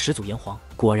炎黄始祖炎黄。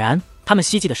果然，他们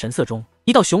希冀的神色中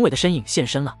一道雄伟的身影现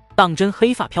身了，当真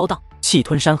黑发飘荡，气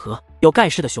吞山河，有盖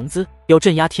世的雄姿，有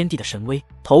镇压天地的神威，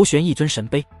头悬一尊神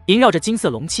杯，萦绕着金色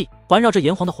龙气，环绕着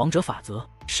炎黄的皇者法则，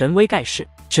神威盖世，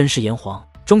真是炎黄。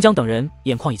中江等人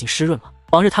眼眶已经湿润了，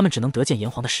往日他们只能得见炎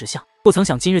黄的实相，不曾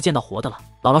想今日见到活的了。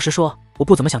老实说，我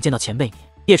不怎么想见到前辈你。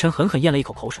叶辰狠狠咽了一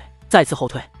口口水，再次后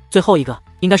退。最后一个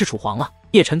应该是楚皇了。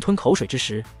叶辰吞口水之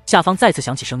时，下方再次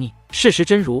响起声音。事实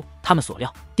真如他们所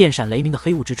料，电闪雷鸣的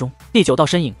黑雾之中，第9道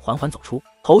身影缓缓走出，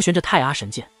头悬着太阿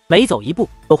神剑，每走一步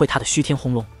都会踏得虚天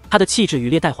轰隆。他的气质与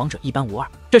猎代皇者一般无二，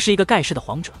这是一个盖世的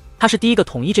皇者，他是第一个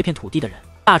统一这片土地的人，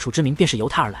大楚之名便是由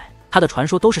他而来。他的传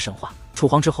说都是神话。楚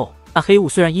皇之后，那黑雾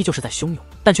虽然依旧是在汹涌，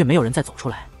但却没有人再走出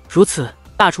来。如此，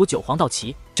大楚9皇到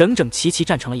齐，整整齐齐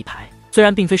站成了一排。虽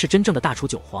然并非是真正的大楚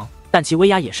9皇，但其威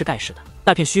压也是盖世的。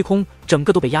那片虚空整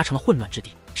个都被压成了混乱之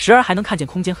地，时而还能看见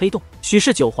空间黑洞。许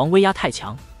是9皇威压太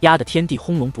强，压得天地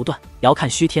轰隆不断。遥看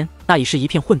虚天，那已是一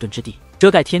片混沌之地，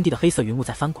遮盖天地的黑色云雾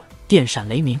在翻滚，电闪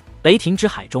雷鸣。雷霆之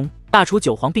海中，大楚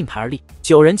9皇并排而立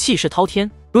，9人气势滔天，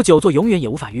如9座永远也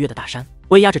无法逾越的大山，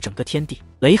威压着整个天地。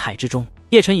雷海之中，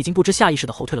叶辰已经不知下意识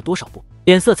地后退了多少步，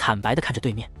脸色惨白地看着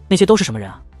对面，那些都是什么人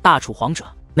啊？大楚皇者，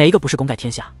哪一个不是功盖天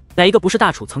下？哪一个不是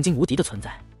大楚曾经无敌的存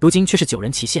在？如今却是9人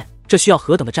齐现，这需要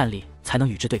何等的战力才能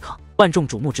与之对抗？万众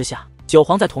瞩目之下，9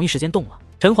皇在同一时间动了。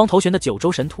神皇头悬的9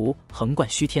州神图横贯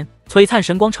虚天，璀璨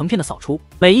神光成片的扫出，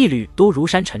每一缕都如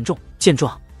山沉重。见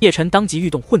状，叶辰当即欲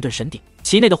动混沌神鼎，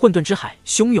其内的混沌之海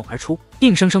汹涌而出，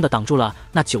硬生生地挡住了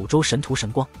那9州神图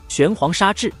神光。玄黄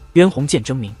杀至，渊红剑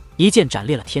争鸣，一剑斩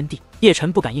裂了天地。叶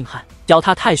辰不敢硬汉，脚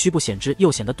踏太虚不显之，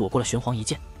又显得躲过了玄黄一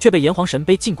剑，却被炎黄神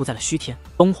杯禁锢在了虚天。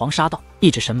东皇杀道，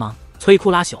意志神芒，摧枯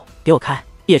拉朽，给我开！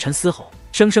叶辰嘶吼，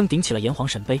生生顶起了炎黄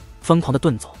神杯，疯狂的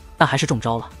遁走，但还是中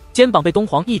招了，肩膀被东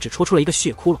皇一指戳出了一个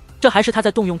血窟窿。这还是他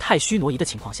在动用太虚挪移的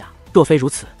情况下，若非如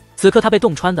此，此刻他被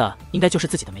洞穿的应该就是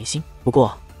自己的眉心。不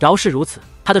过饶是如此，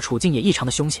他的处境也异常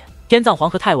的凶险。天葬皇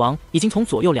和太王已经从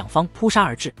左右两方扑杀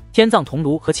而至，天葬铜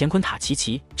炉和乾坤塔齐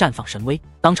齐绽放神威，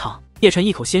当场叶辰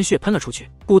一口鲜血喷了出去，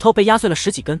骨头被压碎了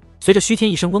10几根。随着虚天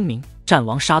一声嗡鸣，战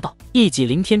王杀道，一戟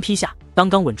凌天劈下。刚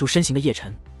刚稳住身形的叶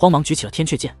辰慌忙举起了天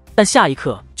阙剑，但下一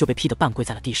刻就被劈得半跪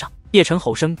在了地上。叶辰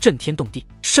吼声震天动地，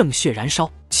圣血燃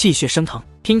烧，气血升腾，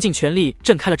拼尽全力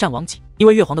震开了战王戟。因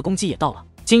为月皇的攻击也到了，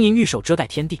金银玉手遮盖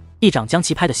天地，一掌将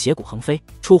其拍得血骨横飞。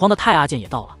楚皇的太阿剑也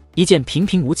到了，一剑平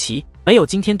平无奇，没有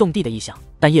惊天动地的异象，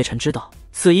但叶辰知道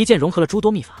此一剑融合了诸多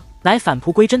秘法，乃返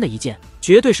璞归真的一剑，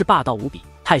绝对是霸道无比。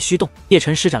太虚洞，叶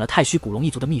辰施展了太虚古龙一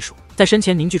族的秘术，在身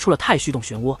前凝聚出了太虚洞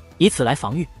漩涡，以此来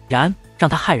防御。然让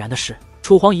他骇然的是，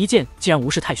楚皇一剑竟然无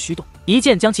视太虚洞，一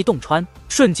剑将其洞穿，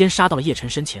瞬间杀到了叶辰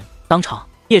身前。当场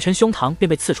叶辰胸膛便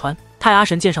被刺穿，太阿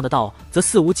神剑上的道则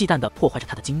肆无忌惮地破坏着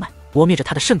他的经脉，磨灭着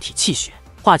他的圣体气血，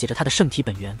化解着他的圣体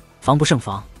本源。防不胜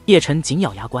防，叶辰紧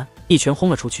咬牙关，一拳轰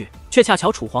了出去，却恰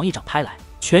巧楚皇一掌拍来，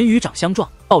拳与掌相撞，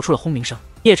爆出了轰鸣声。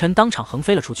叶辰当场横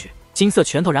飞了出去，金色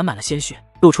拳头染满了鲜血，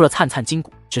露出了灿灿筋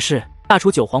骨。只是大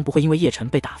楚9皇不会因为叶辰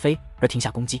被打飞而停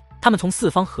下攻击，他们从4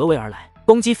方合围而来，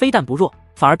攻击非但不弱，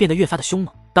反而变得越发的凶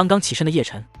猛。刚刚起身的叶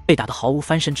辰被打得毫无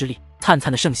翻身之力，灿灿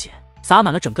的圣血洒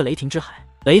满了整个雷霆之海。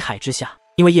雷海之下，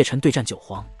因为叶辰对战9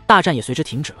皇，大战也随之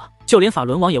停止了，就连法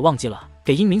轮王也忘记了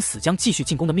给英明死将继续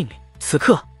进攻的命令。此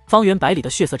刻方圆百里的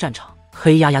血色战场，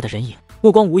黑压压的人影，目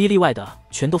光无一例外的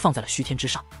全都放在了虚天之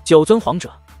上。9尊皇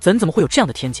者怎么会有这样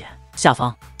的天劫？下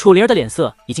方楚灵儿的脸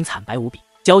色已经惨白无比，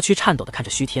娇躯颤抖的看着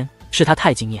虚天，是他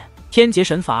太惊艳，天劫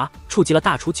神罚触及了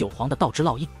大楚9皇的道之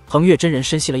烙印。恒月真人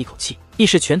深吸了一口气，一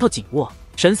时拳头紧握，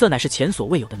神色乃是前所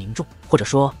未有的凝重，或者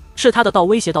说是他的道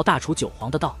威胁到大楚9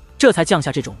皇的道，这才降下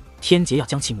这种天劫要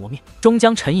将其磨灭。终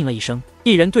将沉吟了一声，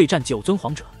一人对战9尊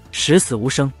皇者，十死无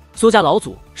生。苏家老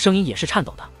祖声音也是颤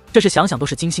抖的，这是想想都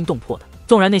是惊心动魄的。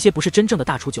纵然那些不是真正的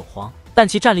大楚9皇，但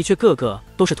其战力却个个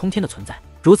都是通天的存在。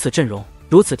如此阵容，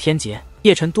如此天劫，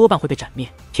叶辰多半会被斩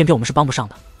灭，偏偏我们是帮不上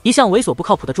的。一向猥琐不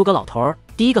靠谱的诸葛老头儿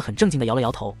第一个很正经的摇了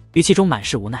摇头，语气中满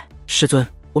是无奈。师尊，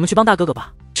我们去帮大哥哥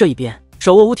吧。这一边，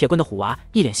手握无铁棍的虎娃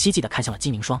一脸希冀地看向了姬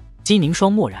凝霜。姬凝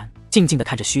霜默然静静地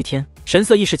看着虚天，神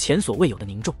色亦是前所未有的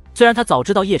凝重。虽然他早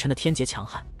知道叶辰的天劫强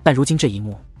悍，但如今这一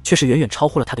幕却是远远超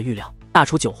乎了他的预料。大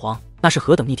楚9皇那是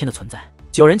何等逆天的存在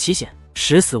，9人齐显，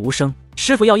十死无生。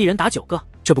师傅要一人打9个，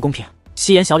这不公平。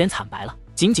夕颜小脸惨白了，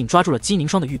紧紧抓住了姬凝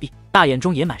霜的玉臂，大眼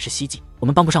中也满是希冀。我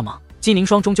们帮不上忙。姬凝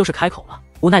霜终究是开口了，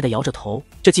无奈地摇着头，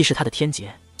这既是他的天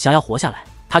劫，想要活下来，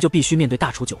他就必须面对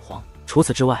大楚9皇，除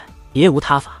此之外别无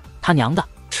他法。他娘的，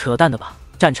扯淡的吧！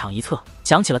战场一侧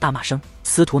响起了大骂声，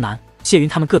司徒南、谢云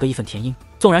他们个个义愤填膺，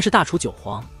纵然是大楚9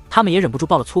皇，他们也忍不住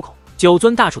爆了粗口。9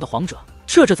尊大楚的皇者，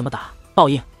这怎么打？报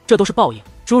应，这都是报应。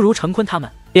诸如成坤他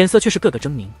们脸色却是个个狰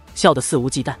狞，笑得肆无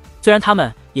忌惮。虽然他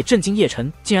们也震惊叶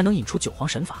辰竟然能引出九皇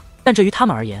神法，但这于他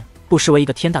们而言不失为一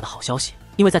个天大的好消息，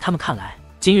因为在他们看来，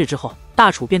今日之后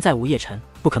大楚便再无叶辰。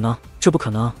不可能，这不可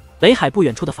能！雷海不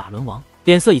远处的法轮王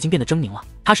脸色已经变得狰狞了，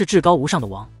他是至高无上的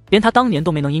王，连他当年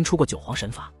都没能阴出过九皇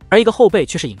神法，而一个后辈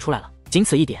却是引出来了，仅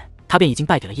此一点，他便已经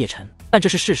败给了叶辰。但这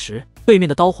是事实。对面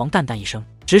的刀皇淡淡一声，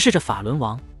直视着法轮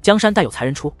王：“江山代有才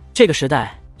人出，这个时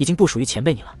代已经不属于前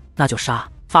辈你了，那就杀！”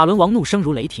法轮王怒声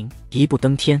如雷霆，一步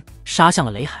登天，杀向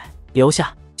了雷海。留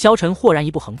下！萧晨豁然一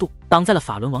步横渡，挡在了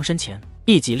法轮王身前，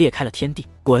一戟裂开了天地。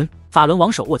滚！法轮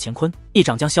王手握乾坤，一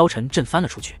掌将萧晨震翻了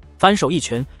出去，反手一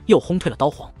拳又轰退了刀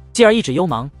皇，继而一指幽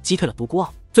芒击退了独孤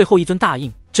傲，最后一尊大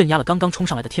印镇压了刚刚冲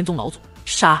上来的天宗老祖。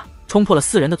杀！冲破了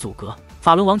4人的阻隔，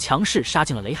法轮王强势杀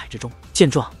进了雷海之中。见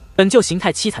状，本就形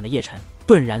态凄惨的叶辰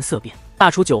顿然色变，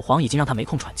大楚九皇已经让他没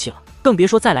空喘气了，更别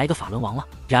说再来一个法轮王了。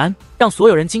然让所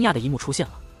有人惊讶的一幕出现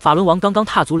了，法轮王刚刚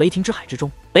踏足雷霆之海之中，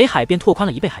雷海便拓宽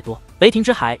了1倍还多，雷霆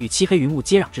之海与漆黑云雾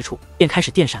接壤之处便开始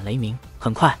电闪雷鸣。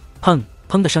很快，砰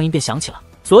砰的声音便响起了，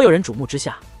所有人瞩目之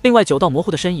下，另外9道模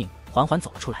糊的身影缓缓走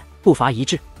了出来，步伐一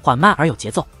致，缓慢而有节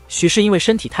奏。许是因为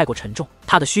身体太过沉重，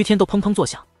他的虚天都砰砰作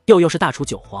响。又是大楚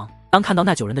九皇，当看到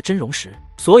那9人的真容时，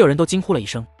所有人都惊呼了一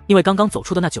声，因为刚刚走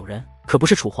出的那9人可不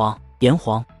是楚皇、炎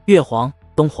皇、越皇、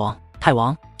东皇、太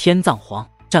王、天葬皇、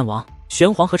战王、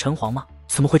玄皇和陈皇吗？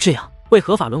怎么会这样？为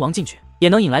何法轮王进去也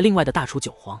能引来另外的大楚九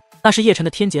皇？那是叶辰的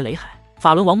天劫雷海，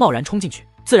法轮王贸然冲进去，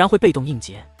自然会被动应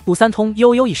劫。古三通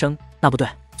悠一声，那不对。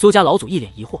苏家老祖一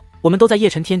脸疑惑，我们都在叶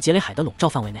辰天劫雷海的笼罩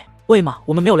范围内，为嘛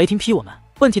我们没有雷霆劈我们？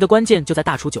问题的关键就在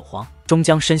大楚九皇。终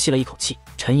将深吸了一口气，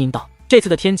沉吟道：这次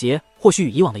的天劫或许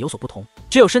与以往的有所不同，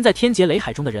只有身在天劫雷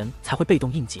海中的人才会被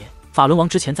动应劫。法轮王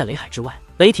之前在雷海之外，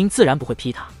雷霆自然不会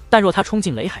劈他，但若他冲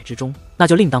进雷海之中，那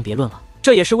就另当别论了。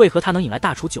这也是为何他能引来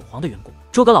大楚九皇的缘故。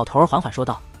诸葛老头缓缓说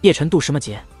道：叶辰渡什么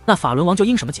劫，那法轮王就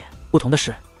应什么劫。不同的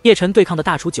是，叶辰对抗的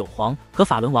大楚九皇和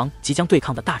法轮王即将对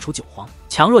抗的大楚九皇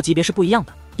强弱级别是不一样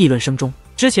的。议论声中，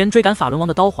之前追赶法轮王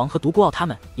的刀皇和独孤傲他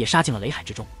们也杀进了雷海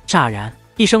之中。乍然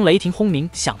一声雷霆轰鸣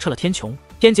响彻了天穹，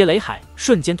天劫雷海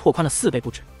瞬间拓宽了4倍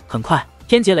不止。很快，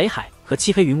天劫雷海和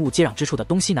漆黑云雾接壤之处的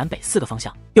东西南北4个方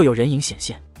向又有人影显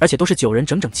现，而且都是9人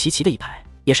整整齐齐的一排，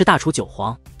也是大楚九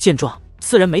皇。见状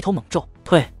，4人眉头猛皱，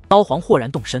退！刀皇豁然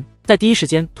动身，在第一时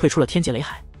间退出了天劫雷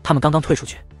海。他们刚刚退出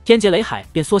去，天劫雷海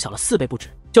便缩小了4倍不止，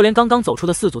就连刚刚走出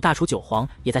的4组大楚九皇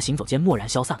也在行走间蓦然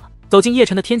消散了。走进叶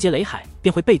辰的天劫雷海，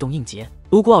便会被动应劫。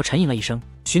独孤傲沉吟了一声，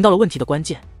寻到了问题的关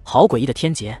键。好诡异的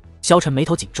天劫！萧晨眉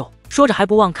头紧皱，说着还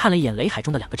不忘看了一眼雷海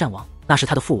中的2个战王，那是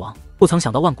他的父王。不曾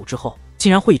想到万古之后，竟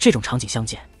然会以这种场景相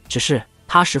见。只是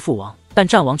他识父王，但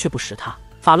战王却不识他。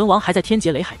法轮王还在天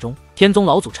劫雷海中。天宗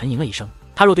老祖沉吟了一声，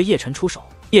他若对叶辰出手，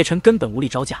叶辰根本无力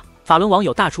招架。法轮王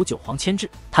有大楚九皇牵制，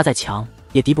他再强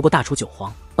也敌不过大楚九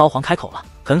皇。刀皇开口了，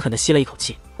狠狠地吸了一口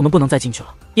气：我们不能再进去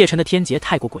了。叶辰的天劫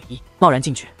太过诡异，贸然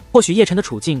进去，或许叶辰的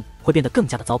处境会变得更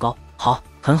加的糟糕。好，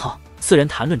很好。4人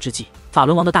谈论之际，法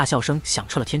轮王的大笑声响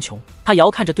彻了天穹，他遥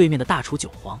看着对面的大楚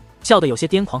九皇，笑得有些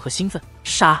癫狂和兴奋。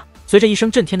杀！随着一声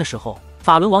震天的时候，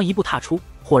法轮王一步踏出，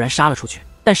豁然杀了出去，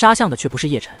但杀向的却不是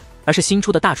叶辰，而是新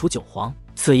出的大楚九皇。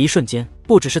此一瞬间，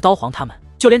不只是刀皇他们，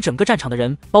就连整个战场的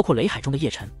人，包括雷海中的叶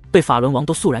辰，对法轮王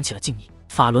都肃然起了敬意。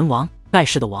法轮王，盖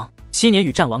世的王，7年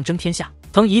与战王争天下，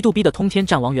曾一度逼得通天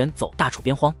战王元走大楚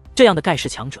边荒，这样的盖世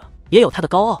强者也有他的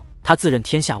高傲，他自认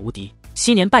天下无敌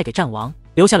，7年败给战王，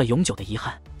留下了永久的遗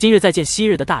憾。今日再见昔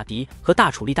日的大敌和大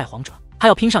楚历代皇者，他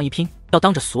要拼上一拼，要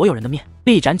当着所有人的面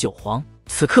力斩九皇。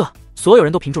此刻，所有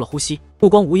人都屏住了呼吸，目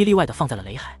光无一例外的放在了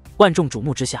雷海。万众瞩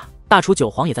目之下，大楚九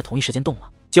皇也在同一时间动了。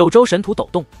9州神土抖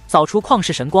动，扫出旷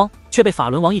世神光，却被法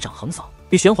轮王一掌横扫，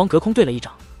与玄黄隔空对了一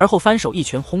掌，而后翻手一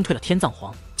拳轰退了天葬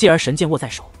皇，继而神剑握在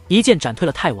手，一剑斩退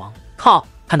了太王。靠！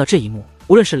看到这一幕，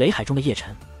无论是雷海中的叶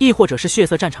辰，亦或者是血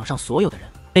色战场上所有的人，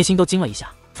内心都惊了一下。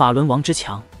法轮王之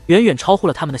强，远远超乎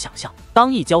了他们的想象。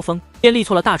刚一交锋，便力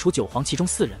挫了大楚九皇其中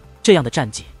4人，这样的战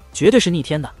绩绝对是逆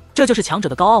天的。这就是强者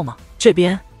的高傲吗？这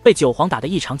边被九皇打得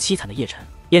异常凄惨的叶辰，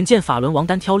眼见法轮王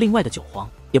单挑另外的九皇，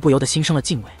也不由得心生了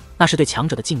敬畏，那是对强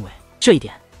者的敬畏。这一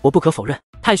点我不可否认。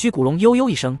太虚古龙悠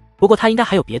一声，不过他应该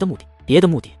还有别的目的。别的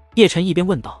目的？叶辰一边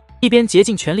问道，一边竭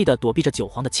尽全力地躲避着九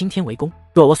皇的青天围攻。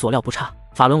若我所料不差，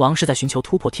法轮王是在寻求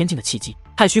突破天境的契机。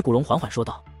太虚古龙缓缓说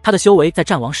道，他的修为在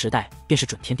战王时代便是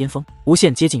准天巅峰，无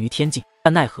限接近于天境，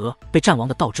但奈何被战王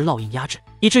的道之烙印压制，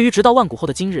以至于直到万古后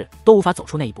的今日都无法走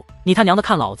出那一步。你他娘的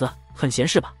看老子很闲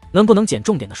是吧？能不能捡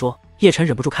重点的说？叶辰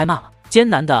忍不住开骂了，艰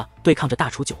难地对抗着大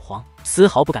楚九皇，丝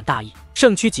毫不敢大意，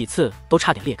圣躯几次都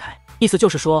差点裂开，意思就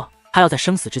是说他要在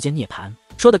生死之间涅槃。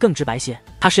说得更直白些，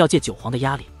他是要借九皇的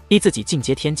压力，逼自己进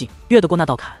阶天境，越得过那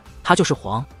道坎，他就是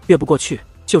皇；越不过去，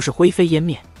就是灰飞烟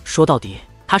灭。说到底，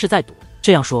他是在赌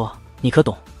这样说你可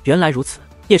懂？原来如此。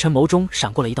叶辰眸中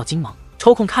闪过了一道金芒，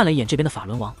抽空看了一眼这边的法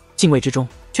轮王，敬畏之中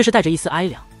却是带着一丝哀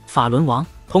凉。法轮王，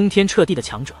通天彻地的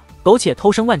强者，苟且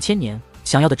偷生万千年，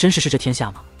想要的真是这天下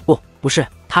吗？不是，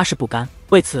他是不甘。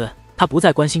为此，他不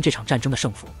再关心这场战争的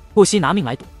胜负，不惜拿命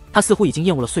来赌。他似乎已经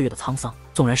厌恶了岁月的沧桑，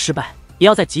纵然失败，也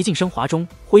要在极尽升华中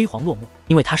辉煌落幕。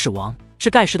因为他是王，是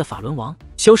盖世的法轮王。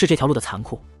修士这条路的残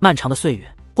酷，漫长的岁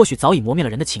月或许早已磨灭了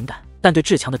人的情感，但对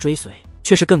至强的追随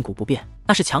却是亘古不变。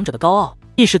那是强者的高傲，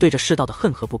亦是对着世道的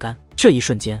恨和不甘。这一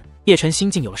瞬间，叶辰心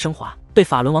境有了升华，对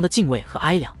法轮王的敬畏和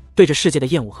哀凉，对着世界的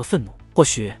厌恶和愤怒。或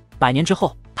许100年之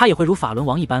后，他也会如法轮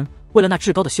王一般，为了那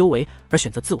至高的修为而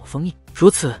选择自我封印。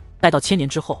如此，待到1000年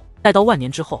之后，待到10000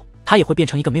年之后，他也会变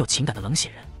成一个没有情感的冷血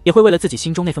人，也会为了自己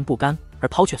心中那份不甘而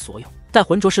抛却所有，在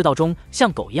浑浊世道中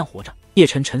像狗一样活着。叶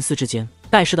辰沉思之间，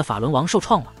盖世的法轮王受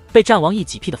创了，被战王一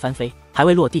戟劈得翻飞，还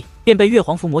未落地，便被月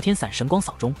皇符摩天伞神光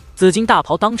扫中，紫金大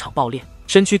袍当场爆裂，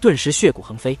身躯顿时血骨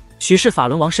横飞。许是法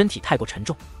轮王身体太过沉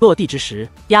重，落地之时，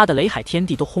压得雷海天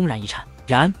地都轰然一颤。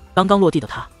然刚刚落地的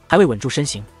他还未稳住身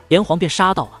形，炎黄便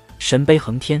杀到了，神杯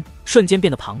横天，瞬间变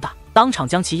得庞大，当场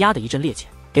将其压得一阵趔趄。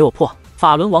给我破！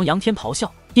法轮王扬天咆哮，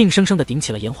硬生生地顶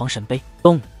起了炎黄神杯。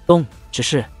咚咚！只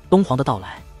是东皇的到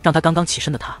来，让他刚刚起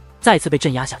身的他再次被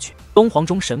镇压下去。东皇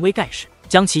中神威盖世，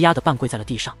将其压得半跪在了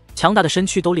地上，强大的身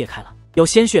躯都裂开了，有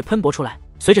鲜血喷薄出来。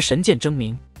随着神剑争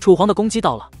鸣，楚皇的攻击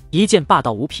到了，一剑霸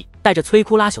道无匹，带着摧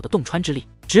枯拉朽的洞穿之力，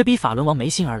直逼法轮王眉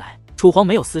心而来。楚皇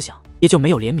没有思想，也就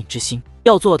没有怜悯之心，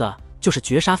要做的就是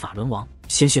绝杀法轮王，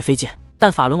鲜血飞溅。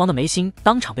但法轮王的眉心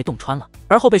当场被洞穿了，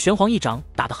而后被玄黄一掌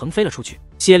打得横飞了出去，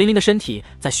血淋淋的身体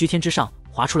在虚天之上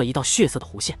划出了一道血色的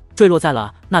弧线，坠落在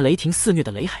了那雷霆肆虐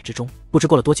的雷海之中。不知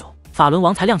过了多久，法轮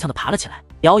王才踉跄地爬了起来，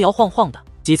摇摇晃晃的，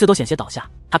几次都险些倒下。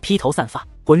他披头散发，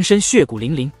浑身血骨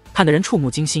淋淋，看得人触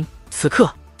目惊心。此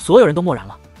刻，所有人都默然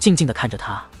了，静静地看着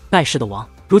他，盖世的王，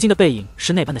如今的背影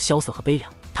是那般的萧瑟和悲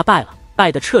凉。他败了，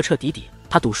败得彻彻底底。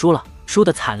他赌输了，输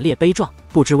得惨烈悲壮。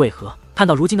不知为何，看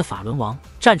到如今的法轮王，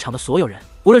战场的所有人，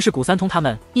无论是古三通他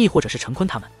们，亦或者是陈坤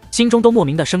他们，心中都莫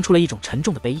名的生出了一种沉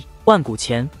重的悲意。万古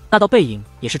前那道背影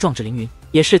也是壮志凌云，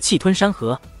也是气吞山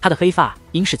河。他的黑发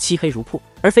应是漆黑如瀑，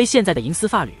而非现在的银丝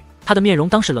发缕；他的面容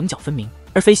当是棱角分明，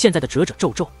而非现在的褶褶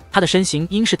皱皱；他的身形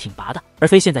应是挺拔的，而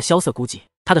非现在萧瑟孤寂；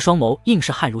他的双眸应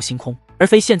是汗如星空，而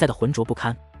非现在的浑浊不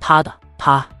堪。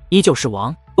他依旧是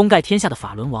王，功盖天下的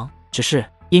法轮王，只是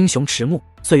英雄迟暮，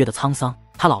岁月的沧桑，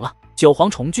他老了。九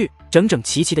皇重聚，整整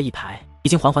齐齐的一排，已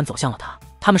经缓缓走向了他。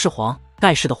他们是皇，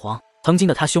盖世的皇。曾经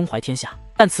的他胸怀天下，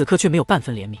但此刻却没有半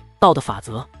分怜悯。道的法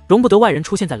则容不得外人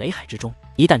出现在雷海之中，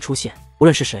一旦出现，无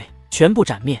论是谁，全部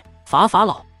斩灭。法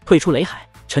老退出雷海。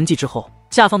沉寂之后，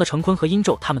下方的成坤和殷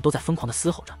纣他们都在疯狂的嘶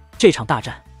吼着。这场大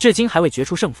战至今还未决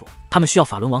出胜负，他们需要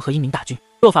法轮王和英明大军。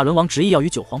若法轮王执意要与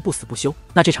九皇不死不休，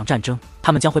那这场战争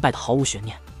他们将会败得毫无悬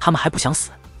念。他们还不想死，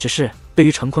只是对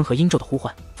于成坤和殷纣的呼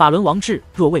唤，法轮王至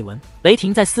若未闻。雷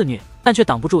霆在肆虐，但却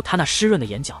挡不住他那湿润的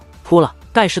眼角。哭了，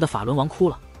盖世的法轮王哭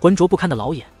了，浑浊不堪的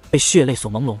老眼被血泪所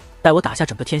朦胧。待我打下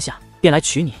整个天下，便来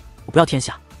娶你。我不要天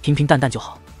下，平平淡淡就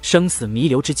好。生死弥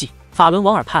留之际，法轮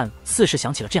王耳畔似是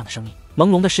响起了这样的声音。朦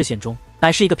胧的视线中，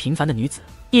乃是一个平凡的女子，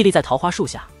屹立在桃花树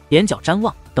下，眼角瞻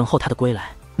望，等候他的归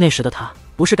来。那时的他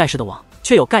不是盖世的王，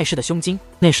却有盖世的胸襟；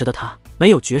那时的他没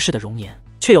有绝世的容颜，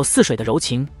却有似水的柔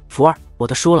情。福儿，我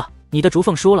的输了，你的竹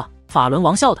凤输了。法轮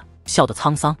王笑得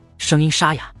沧桑，声音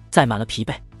沙哑，载满了疲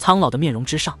惫。苍老的面容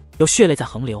之上有血泪在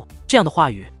横流。这样的话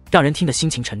语让人听得心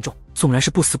情沉重。纵然是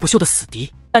不死不休的死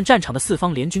敌，但战场的四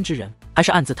方联军之人还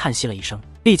是暗自叹息了一声。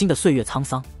历经的岁月沧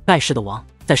桑，盖世的王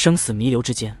在生死弥留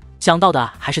之间，想到的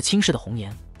还是轻视的红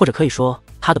颜，或者可以说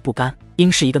他的不甘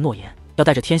应是一个诺言，要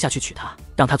带着天下去娶她，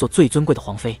让她做最尊贵的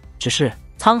皇妃。只是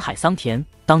沧海桑田，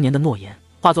当年的诺言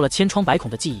化作了千疮百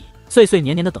孔的记忆，岁岁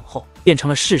年年的等候变成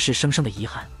了世世生生的遗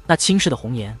憾。那轻视的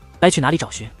红颜该去哪里找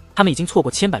寻？他们已经错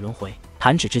过千百轮回，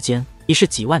弹指之间已是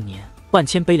几万年。万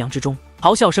千悲凉之中，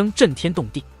咆哮声震天动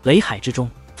地。雷海之中，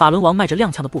法轮王迈着踉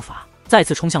跄的步伐再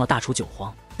次冲向了大楚九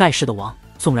皇。盖世的王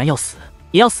纵然要死，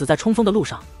也要死在冲锋的路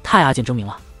上。太阿剑争鸣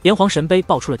了，炎黄神杯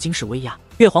爆出了惊世威压，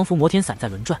月皇符摩天伞在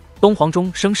轮转，东皇中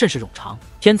声甚是冗长，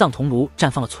天葬铜炉绽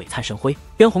放了璀璨神辉，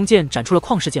渊红剑展出了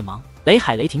旷世剑芒。雷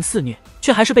海雷霆肆虐，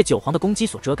却还是被九皇的攻击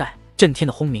所遮盖。震天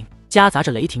的轰鸣夹杂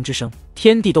着雷霆之声，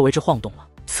天地都为之晃动了。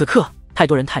此刻太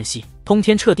多人叹息，通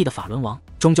天彻地的法轮王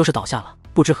终究是倒下了。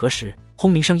不知何时，轰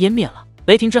鸣声湮灭了，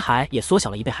雷霆之海也缩小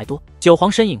了1倍还多。九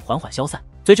皇身影缓缓消散，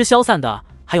随之消散的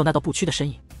还有那道不屈的身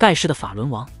影。盖世的法轮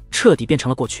王彻底变成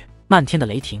了过去。漫天的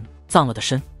雷霆葬了的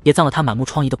身，也葬了他满目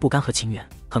疮痍的不甘和情缘。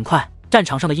很快，战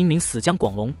场上的英明死将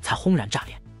广龙才轰然炸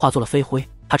裂，化作了飞灰，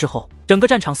他之后，整个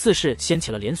战场似是掀起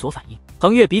了连锁反应，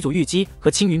横越鼻祖玉姬和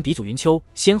青云鼻祖云丘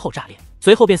先后炸裂，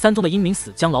随后便三宗的英明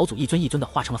死将老祖一尊一尊的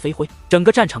化成了飞灰，整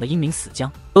个战场的英明死将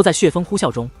都在血风呼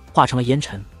啸中化成了烟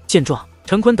尘。见状，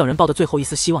陈坤等人抱的最后一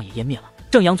丝希望也湮灭了。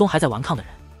正阳宗还在顽抗的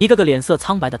人，一个个脸色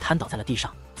苍白的瘫倒在了地上。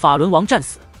法轮王战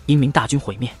死，英明大军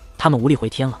毁灭，他们无力回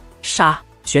天了。杀！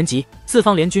旋即，四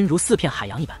方联军如四片海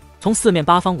洋一般，从四面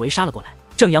八方围杀了过来。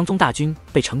正阳宗大军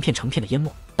被成片成片的淹没。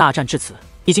大战至此，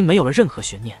已经没有了任何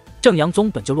悬念。正阳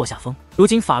宗本就落下风，如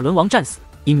今法轮王战死，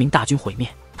英明大军毁灭，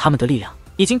他们的力量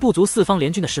已经不足四方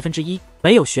联军的1/10，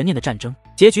没有悬念的战争，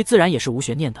结局自然也是无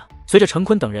悬念的。随着陈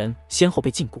坤等人先后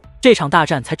被禁锢，这场大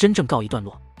战才真正告一段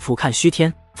落。俯瞰虚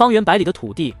天，方圆百里的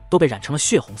土地都被染成了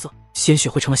血红色，鲜血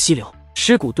汇成了溪流，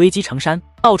尸骨堆积成山，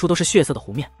到处都是血色的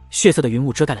湖面，血色的云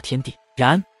雾遮盖了天地。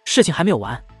然事情还没有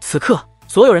完，此刻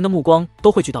所有人的目光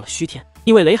都汇聚到了虚天，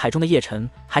因为雷海中的叶辰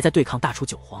还在对抗大楚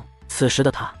九皇。此时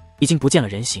的他已经不见了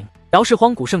人形，饶是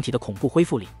荒古圣体的恐怖恢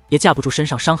复力也架不住身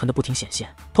上伤痕的不停显现，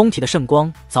通体的圣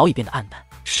光早已变得暗淡，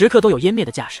时刻都有湮灭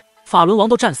的架势。法轮王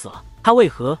都战死了，他为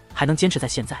何还能坚持在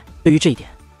现在？对于这一点，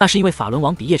那是因为法轮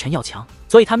王比叶辰要强，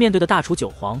所以他面对的大楚九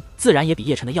皇自然也比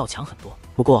叶辰的要强很多。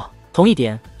不过同一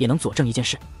点也能佐证一件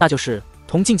事，那就是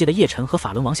同境界的叶辰和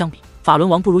法轮王相比，法轮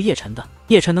王不如叶辰的，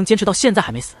叶辰能坚持到现在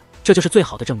还没死，这就是最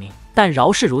好的证明。但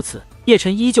饶是如此，叶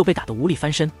辰依旧被打得无力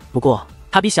翻身。不过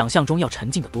他比想象中要沉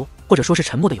静得多，或者说是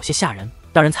沉默的有些吓人，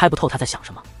让人猜不透他在想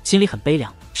什么，心里很悲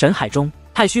凉。神海中，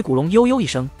太虚古龙悠悠一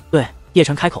声，对，叶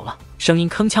辰开口了，声音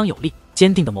铿锵有力，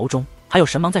坚定的眸中还有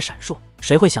神芒在闪烁。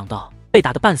谁会想到被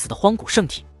打得半死的荒古圣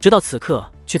体，直到此刻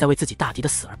却在为自己大敌的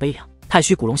死而悲凉。太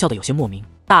虚古龙笑得有些莫名，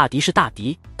大敌是大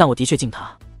敌，但我的确敬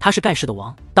他，他是盖世的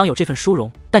王，当有这份殊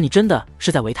荣。但你真的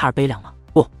是在为他而悲凉吗？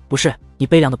不是，你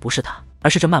悲凉的不是他，而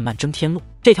是这漫漫征天路。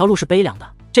这条路是悲凉的，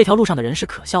这条路上的人是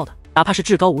可笑的，哪怕是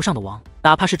至高无上的王，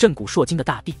哪怕是震古烁今的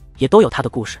大帝，也都有他的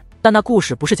故事。但那故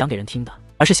事不是讲给人听的，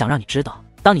而是想让你知道，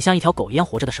当你像一条狗一样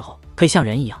活着的时候，可以像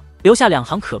人一样流下2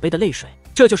行可悲的泪水。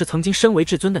这就是曾经身为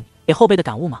至尊的你给后辈的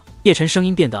感悟吗？叶辰声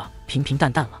音变得平平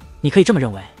淡淡了，你可以这么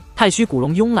认为。太虚古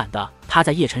龙慵懒地趴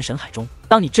在叶辰神海中，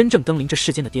当你真正登临这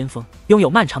世间的巅峰，拥有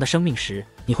漫长的生命时，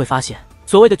你会发现，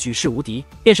所谓的举世无敌，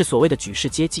便是所谓的举世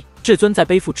皆忌。至尊在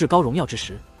背负至高荣耀之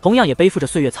时，同样也背负着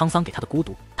岁月沧桑给他的孤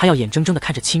独。他要眼睁睁地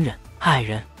看着亲人、爱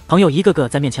人、朋友一个个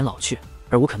在面前老去，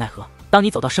而无可奈何。当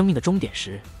你走到生命的终点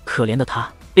时，可怜的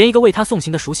他连一个为他送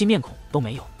行的熟悉面孔都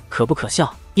没有，可不可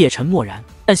笑？叶辰默然，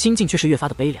但心境却是越发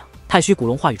的悲凉。太虚古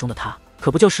龙话语中的他，可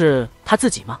不就是他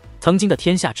自己吗？曾经的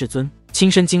天下至尊，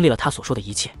亲身经历了他所说的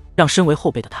一切，让身为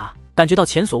后辈的他感觉到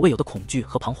前所未有的恐惧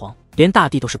和彷徨，连大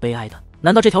地都是悲哀的。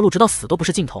难道这条路直到死都不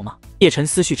是尽头吗？叶辰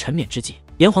思绪沉湎之际，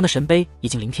炎黄的神碑已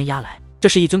经凌天压来，这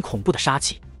是一尊恐怖的杀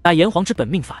气，乃炎黄之本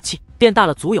命法器，变大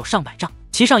了足有上百丈，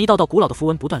其上一道道古老的符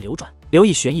文不断流转，留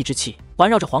意玄异之气环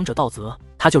绕着皇者道泽，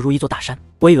它就如一座大山，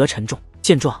巍峨沉重。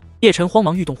见状，叶辰慌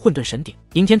忙欲动混沌神鼎，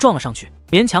迎天撞了上去，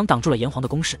勉强挡住了炎黄的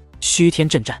攻势。虚天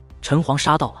震战，辰皇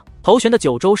杀到了，头悬的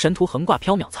九州神图横挂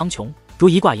缥缈苍穹，如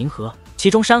一挂银河，其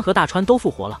中山河大川都复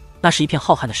活了。那是一片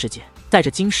浩瀚的世界，载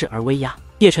着惊世而威压。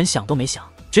叶辰想都没想，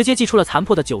直接祭出了残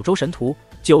破的九州神图、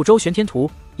九州玄天图，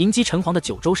迎击辰皇的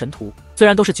九州神图。虽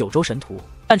然都是九州神图，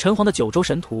但辰皇的九州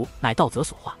神图乃道泽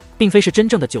所化，并非是真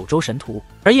正的九州神图，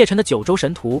而叶辰的九州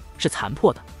神图是残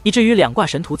破的，以至于2挂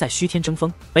神图在虚天争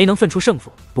锋，没能分出胜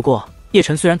负。不过叶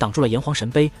辰虽然挡住了炎黄神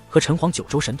碑和辰皇九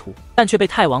州神图，但却被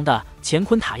太王的乾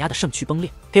坤塔压得圣躯崩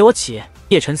裂。给我起！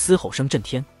叶辰嘶吼声震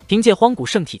天，凭借荒古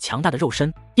圣体强大的肉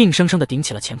身，硬生生地顶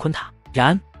起了乾坤塔。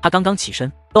然他刚刚起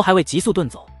身，都还未急速遁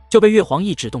走，就被月皇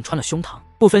一指洞穿了胸膛。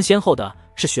不分先后的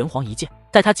是玄黄一剑，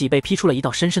在他脊背劈出了一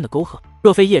道深深的沟壑。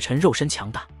若非叶辰肉身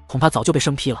强大，恐怕早就被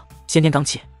生劈了。先天罡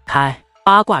气开，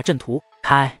八卦阵图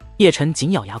开。叶辰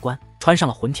紧咬牙关，穿上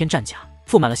了浑天战甲，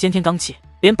覆满了先天罡气，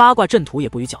连八卦阵图也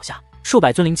不于脚下。数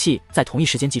百尊灵气在同一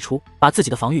时间祭出，把自己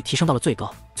的防御提升到了最高。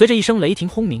随着一声雷霆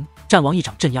轰鸣，战王一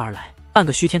掌镇压而来，半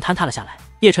个虚天坍塌了下来。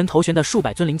叶辰头悬的数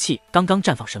百尊灵气刚刚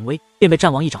绽放神威，便被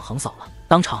战王一掌横扫了。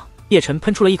当场，叶辰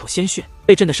喷出了一口鲜血，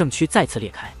被震的圣躯再次裂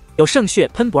开，有圣血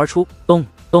喷薄而出。咚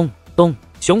咚咚，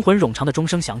雄浑冗长的钟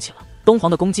声响起了。东皇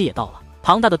的攻击也到了，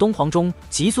庞大的东皇钟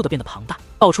急速的变得庞大，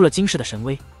爆出了惊世的神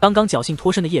威。刚刚侥幸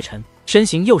脱身的叶辰，身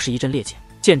形又是一阵裂解，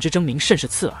剑之争鸣甚是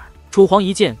刺耳。楚皇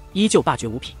一剑依旧霸绝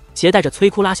无匹，携带着摧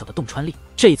枯拉朽的洞穿力。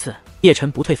这一次，叶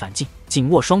辰不退反进，紧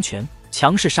握双拳，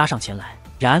强势杀上前来。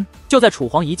然就在楚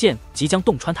皇一剑即将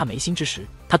洞穿他眉心之时，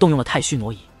他动用了太虚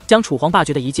挪移，将楚皇霸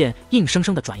绝的一剑硬生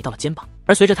生地转移到了肩膀。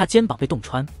而随着他肩膀被洞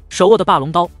穿，手握的霸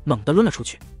龙刀猛地抡了出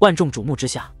去。万众瞩目之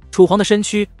下，楚皇的身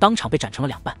躯当场被斩成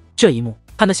了2半。这一幕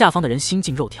看得下方的人心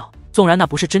惊肉跳，纵然那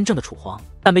不是真正的楚皇，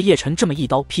但被叶辰这么一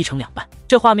刀劈成2半，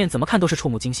这画面怎么看都是触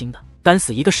目惊心的。干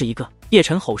死一个是一个，叶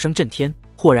辰吼声震天，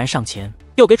豁然上前，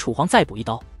又给楚皇再补一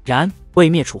刀。然为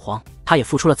灭楚皇，他也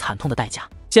付出了惨痛的代价，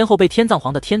先后被天葬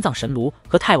皇的天葬神炉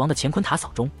和太王的乾坤塔扫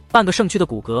中，半个圣躯的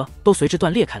骨骼都随之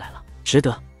断裂开来了。值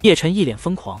得。叶辰一脸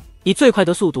疯狂，以最快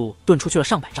的速度遁出去了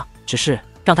上百丈。只是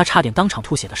让他差点当场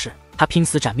吐血的是，他拼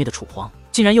死斩灭的楚皇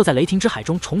竟然又在雷霆之海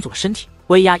中重组了身体，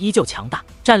威压依旧强大，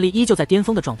战力依旧在巅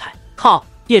峰的状态。靠！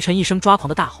叶辰一声抓狂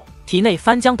的大吼，体内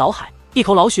翻江倒海，一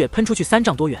口老血喷出去3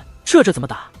丈多远。这怎么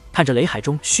打？看着雷海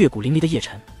中血骨淋漓的叶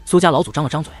辰，苏家老祖张了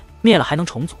张嘴，灭了还能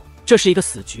重组？这是一个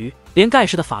死局，连盖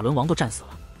世的法轮王都战死了，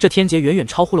这天劫远远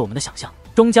超乎了我们的想象。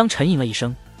终将沉吟了一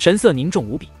声，神色凝重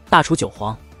无比。大楚九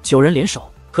皇，9人联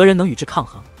手，何人能与之抗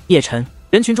衡？叶辰，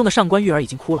人群中的上官玉儿已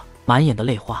经哭了，满眼的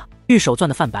泪花，玉手攥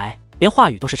得泛白，连话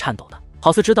语都是颤抖的，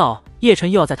好似知道叶辰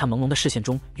又要在他朦胧的视线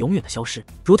中永远的消失。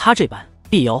如他这般，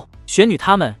碧游、玄女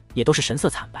他们也都是神色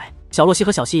惨白。小洛西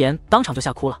和小夕颜当场就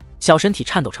吓哭了，小身体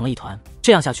颤抖成了一团。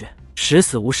这样下去，十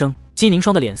死无生。姬凝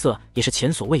霜的脸色也是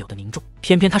前所未有的凝重，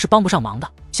偏偏他是帮不上忙的。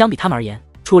相比他们而言，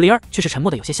楚灵儿却是沉默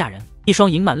的有些吓人，一双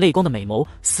盈满泪光的美眸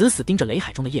死死盯着雷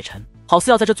海中的叶辰，好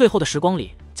似要在这最后的时光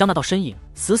里将那道身影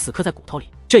死死刻在骨头里。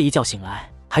这一觉醒来，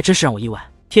还真是让我意外。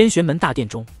天玄门大殿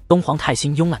中，东皇太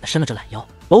星慵懒地伸了着懒腰，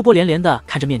眸波连连地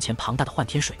看着面前庞大的幻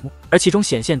天水幕，而其中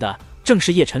显现的正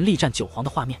是叶辰力战九皇的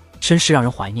画面，真是让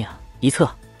人怀念啊。一侧，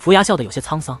扶摇笑得有些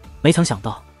沧桑，没曾想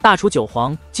到大楚九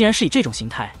皇竟然是以这种形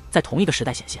态在同一个时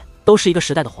代显现，都是一个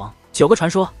时代的皇，9个传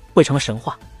说汇成了神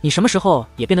话，你什么时候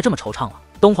也变得这么惆怅了？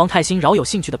东皇太星饶有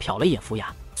兴趣地瞟了一眼扶摇，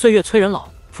岁月催人老，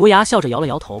扶摇笑着摇了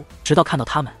摇头，直到看到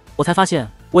他们，我才发现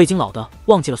我已经老得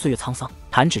忘记了岁月沧桑。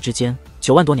弹指之间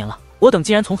9万多年了，我等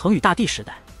竟然从恒宇大帝时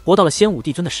代活到了仙武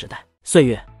帝尊的时代。岁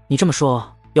月，你这么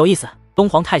说有意思。东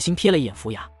皇太星瞥了一眼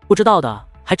扶摇，不知道的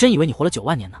还真以为你活了9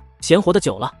万年呢，嫌活得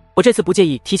久了，我这次不介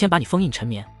意提前把你封印沉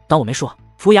眠，当我没说。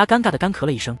扶摇尴尬的干咳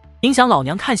了一声，影响老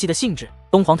娘看戏的兴致。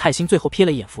东皇太星最后瞥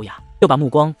了一眼扶摇，又把目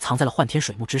光藏在了幻天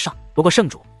水幕之上。不过圣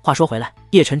主，话说回来，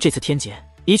叶辰这次天劫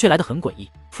的确来得很诡异。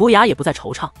扶摇也不再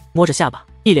惆怅，摸着下巴，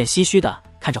一脸唏嘘的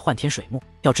看着幻天水幕。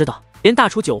要知道，连大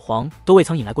楚九皇都未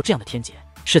曾引来过这样的天劫，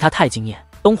是他太惊艳。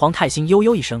东皇太星悠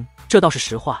悠一声，这倒是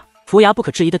实话。扶摇不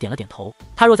可置疑的点了点头，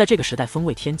他若在这个时代封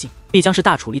位天境，必将是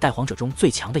大楚历代皇者中最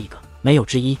强的一个，没有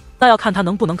之一。那要看他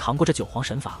能不能扛过这9皇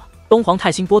神法了。东皇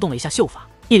太星拨动了一下秀发，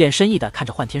一脸深意的看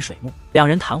着幻天水幕。两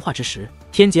人谈话之时，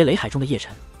天劫雷海中的叶辰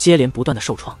接连不断的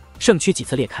受创，圣躯几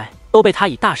次裂开，都被他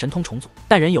以大神通重组，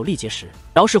但仍有力竭时，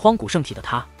饶是荒古圣体的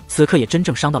他，此刻也真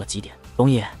正伤到了极点。龙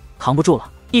爷扛不住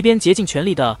了，一边竭尽全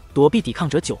力的躲避抵抗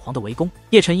者9皇的围攻，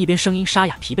叶辰一边声音沙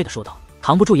哑疲惫的说道：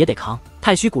扛不住也得扛。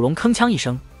太虚古龙铿锵一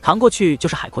声，扛过去就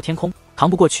是海阔天空，扛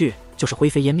不过去就是灰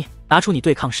飞烟灭。拿出你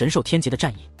对抗神兽天劫的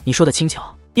战意。你说的轻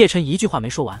巧。叶辰一句话没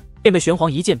说完，便被玄黄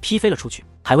一剑劈飞了出去，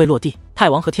还未落地，太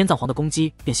王和天葬皇的攻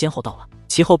击便先后到了，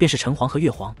其后便是陈皇和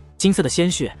月皇。金色的鲜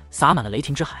血洒满了雷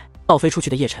霆之海，倒飞出去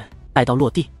的叶辰待到落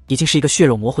地，已经是一个血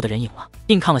肉模糊的人影了。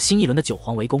硬抗了新一轮的9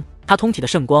皇围攻，他通体的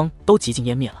圣光都极尽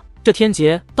湮灭了。这天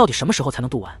劫到底什么时候才能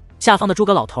度完？下方的诸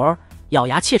葛老头儿咬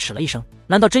牙切齿了一声，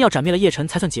难道真要斩灭了叶辰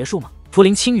才算结束吗？茯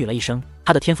苓轻语了一声，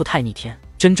他的天赋太逆天，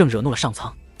真正惹怒了上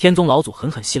苍。天宗老祖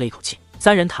狠狠吸了一口气。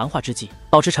3人谈话之际，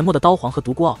保持沉默的刀皇和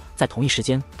独孤傲在同一时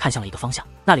间看向了一个方向，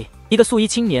那里一个素衣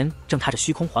青年正踏着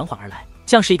虚空缓缓而来，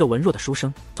像是一个文弱的书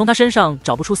生，从他身上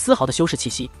找不出丝毫的修饰气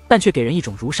息，但却给人一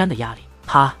种如山的压力。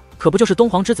他可不就是东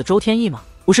皇之子周天意吗？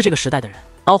不是这个时代的人。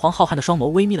刀皇浩瀚的双眸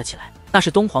微眯了起来，那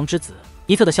是东皇之子。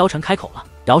一侧的萧晨开口了，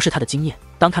饶是他的经验，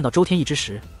当看到周天意之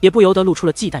时，也不由得露出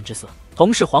了忌惮之色。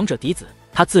同是皇者嫡子，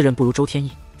他自认不如周天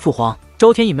意。父皇，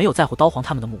周天意没有在乎刀皇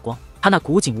他们的目光，他那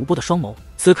古井无波的双眸，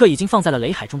此刻已经放在了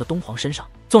雷海中的东皇身上。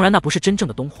纵然那不是真正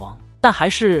的东皇，但还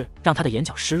是让他的眼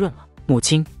角湿润了。母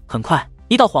亲。很快，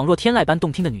一道恍若天籁般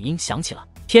动听的女音响起了。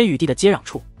天与地的接壤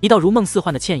处，一道如梦似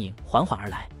幻的倩影缓缓而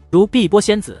来，如碧波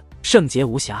仙子，圣洁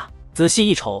无瑕。仔细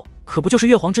一瞅，可不就是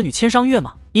月皇之女千商月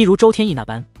吗？一如周天意那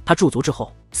般，她驻足之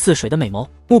后，似水的美眸，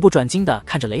目不转睛地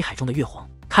看着雷海中的月皇。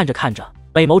看着看着，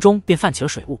美眸中便泛起了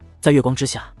水雾，在月光之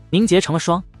下凝结成了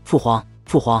霜。父皇，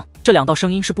父皇。这2道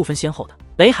声音是不分先后的。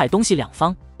雷海东西两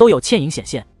方都有倩影显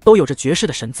现，都有着绝世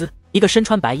的神姿，一个身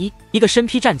穿白衣，一个身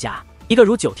披战甲，一个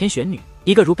如9天玄女，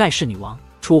一个如盖世女王。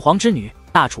楚皇之女，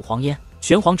大楚皇嫣；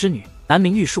玄皇之女，南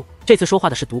冥玉树。这次说话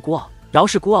的是独孤傲，饶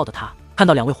是孤傲的他，看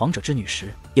到2位皇者之女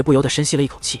时，也不由得深吸了一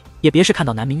口气。也别是看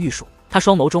到南冥玉树，他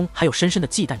双眸中还有深深的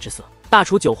忌惮之色。大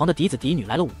楚9皇的嫡子嫡女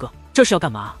来了5个，这是要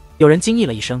干嘛？有人惊异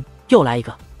了一声，又来一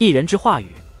个。一人之话语，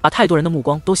把太多人的目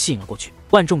光都吸引了过去。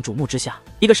万众瞩目之下，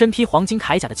一个身披黄金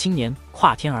铠甲的青年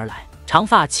跨天而来，长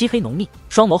发漆黑浓密，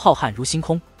双眸浩瀚如星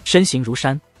空，身形如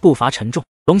山，步伐沉重，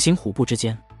龙行虎步之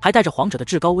间还带着皇者的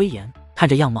至高威严。看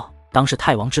这样貌，当是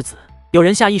太王之子。有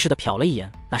人下意识地瞟了一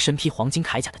眼那身披黄金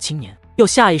铠甲的青年，又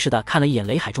下意识地看了一眼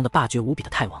雷海中的霸绝无比的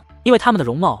太王，因为他们的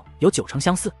容貌有90%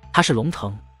相似。他是龙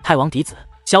腾，太王嫡子。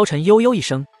萧晨悠悠一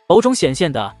声，眸中显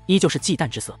现的依旧是忌惮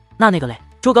之色。那个嘞？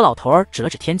诸葛老头儿指了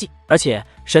指天际，而且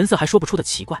神色还说不出的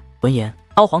奇怪。闻言，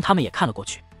刀皇他们也看了过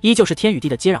去，依旧是天与地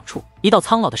的接壤处，一道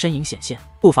苍老的身影显现，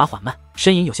步伐缓慢，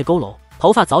身影有些佝偻，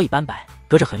头发早已斑白。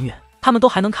隔着很远，他们都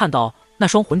还能看到那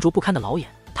双浑浊不堪的老眼。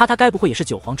他该不会也是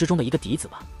九皇之中的一个嫡子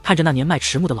吧？看着那年迈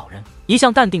迟暮的老人，一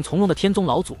向淡定从容的天宗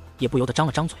老祖也不由得张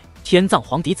了张嘴。天葬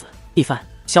皇嫡子，地范。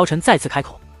萧晨再次开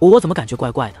口，我怎么感觉怪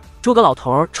怪的？诸葛老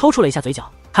头儿抽搐了一下嘴角，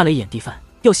看了一眼地范，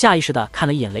又下意识地看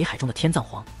了一眼雷海中的天葬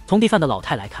皇。从地范的老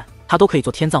态来看，他都可以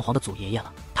做天葬皇的祖爷爷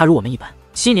了。他如我们一般，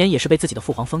昔年也是被自己的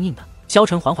父皇封印的。萧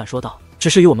晨缓缓说道，只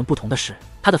是与我们不同的是，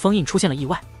他的封印出现了意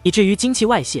外，以至于精气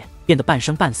外泄，变得半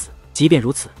生半死。即便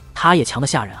如此，他也强得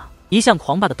吓人啊！一向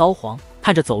狂霸的刀皇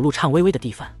看着走路颤巍巍的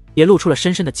地范，也露出了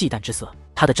深深的忌惮之色。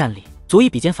他的战力足以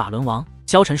比肩法轮王。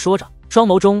萧晨说着，双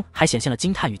眸中还显现了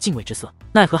惊叹与敬畏之色。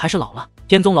奈何还是老了。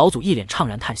天宗老祖一脸怅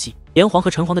然叹息，炎黄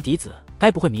和陈黄的嫡子该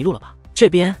不会迷路了吧？这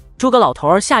边诸葛老头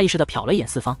儿下意识地瞟了一眼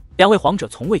四方，两位皇者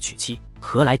从未娶妻，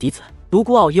何来嫡子？独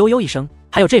孤傲悠悠一声，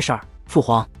还有这事儿？父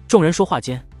皇。众人说话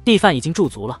间，地范已经驻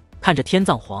足了，看着天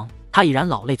葬皇，他已然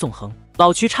老泪纵横，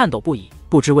老躯颤抖不已。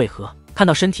不知为何，看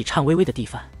到身体颤巍巍的地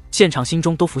范，现场心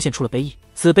中都浮现出了悲意。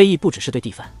此悲意不只是对地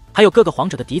范，还有各个皇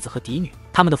者的嫡子和嫡女，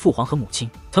他们的父皇和母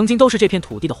亲曾经都是这片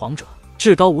土地的皇者，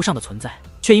至高无上的存在，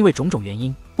却因为种种原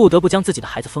因不得不将自己的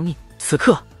孩子封印。此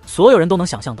刻，所有人都能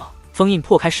想象到封印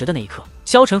破开时的那一刻，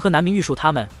萧晨和南明玉树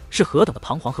他们是何等的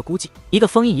彷徨和孤寂。一个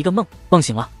封印，一个梦，梦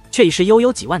醒了，却已是悠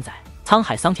悠几万载，沧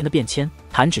海桑田的变迁，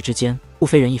弹指之间，物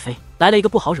非人亦非，来了一个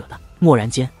不好惹的。蓦然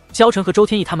间，萧晨和周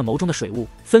天意他们眸中的水雾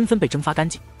纷纷被蒸发干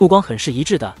净，目光很是一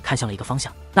致地看向了一个方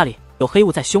向，那里有黑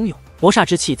雾在汹涌，魔煞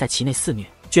之气在其内肆虐，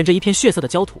卷着一片血色的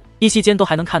焦土，依稀间都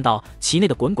还能看到其内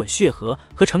的滚滚血河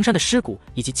和成山的尸骨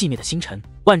以及寂灭的星辰。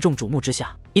万众瞩目之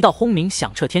下，一道轰鸣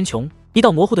响彻天穹，一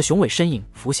道模糊的雄伟身影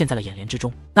浮现在了眼帘之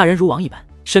中。那人如王一般，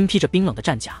身披着冰冷的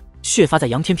战甲，血发在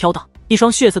扬天飘荡，一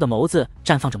双血色的眸子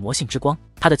绽放着魔性之光。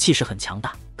他的气势很强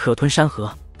大，可吞山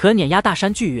河，可碾压大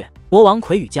山巨岳。魔王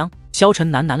魁羽江。萧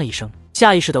晨喃喃了一声，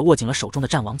下意识地握紧了手中的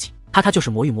战王戟。他就是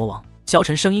魔域魔王。萧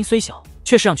晨声音虽小，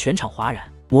却是让全场哗然。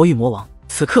魔域魔王，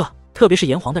此刻特别是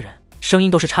炎黄的人，声音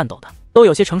都是颤抖的，都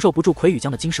有些承受不住魁羽江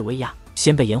的惊世威压。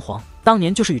先辈炎黄当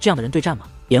年就是与这样的人对战吗？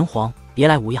炎黄别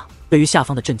来无恙。对于下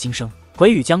方的震惊声，魁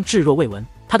羽江置若未闻，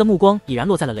他的目光已然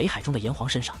落在了雷海中的炎黄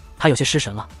身上。他有些失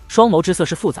神了，双眸之色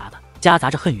是复杂的，夹杂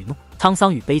着恨与怒，沧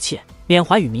桑与悲切，缅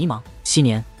怀与迷茫。昔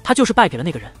年他就是败给了那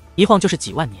个人，一晃就是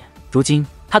几万年。如今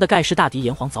他的盖世大敌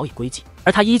炎黄早已归寂，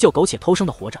而他依旧苟且偷生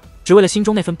的活着，只为了心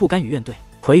中那份不甘与怨怼。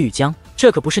魁羽江，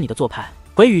这可不是你的做派。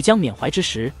魁羽江缅怀之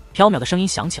时，缥缈的声音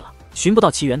响起了，寻不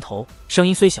到其源头，声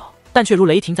音虽小，但却如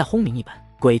雷霆在轰鸣一般。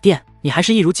鬼殿，你还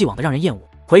是一如既往的让人厌恶。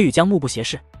魁羽江目不斜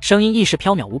视，声音亦是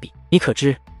缥缈无比。你可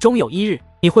知，终有一日，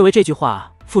你会为这句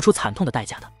话付出惨痛的代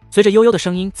价的。随着悠悠的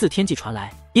声音自天际传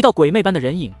来，一道鬼魅般的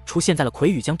人影出现在了魁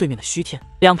羽江对面的虚天，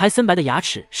两排森白的牙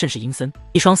齿甚是阴森，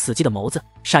一双死寂的眸子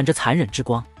闪着残忍之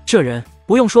光。这人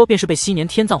不用说便是被昔年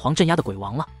天葬皇镇压的鬼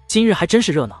王了，今日还真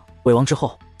是热闹。鬼王之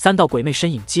后，三道鬼魅身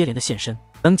影接连的现身，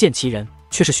能见其人，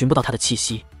却是寻不到他的气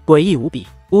息，诡异无比。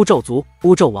巫咒族、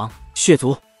巫咒王、血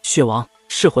族、血王、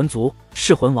噬魂族、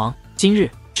噬魂王，今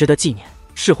日值得纪念。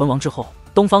噬魂王之后，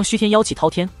东方虚天妖气滔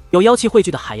天，有妖气汇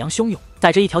聚的海洋汹涌，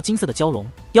载着一条金色的蛟龙。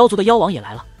妖族的妖王也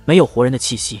来了，没有活人的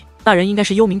气息，那人应该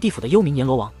是幽冥地府的幽冥阎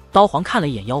罗王。刀皇看了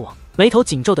一眼妖王，眉头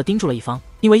紧皱地盯住了一方，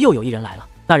因为又有一人来了。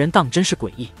那人当真是诡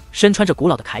异，身穿着古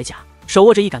老的铠甲，手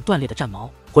握着一杆断裂的战矛，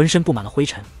浑身布满了灰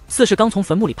尘，似是刚从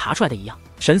坟墓里爬出来的一样，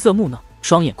神色木讷，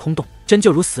双眼空洞，真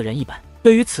就如死人一般。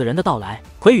对于此人的到来，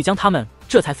魁羽江他们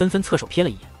这才纷纷侧手瞥了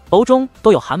一眼，眸中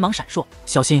都有寒芒闪烁。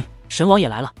小心，神王也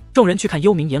来了。众人去看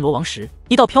幽冥阎罗王时，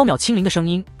一道缥缈轻灵的声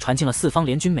音传进了四方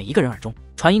联军每一个人耳中。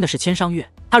传音的是千商月，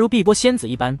他如碧波仙子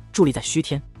一般伫立在虚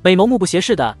天，美眸目不斜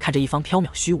视地看着一方缥缈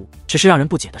虚无。只是让人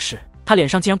不解的是，他脸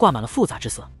上竟然挂满了复杂之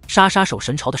色。杀杀手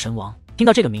神朝的神王，听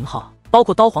到这个名号，包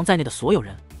括刀皇在内的所有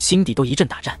人心底都一阵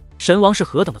打颤。神王是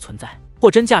何等的存在，货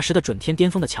真价实的准天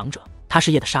巅峰的强者。他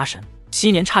是夜的杀神，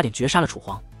昔年差点绝杀了楚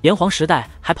皇，炎黄时代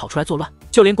还跑出来作乱，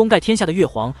就连功盖天下的越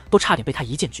皇都差点被他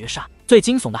一剑绝杀。最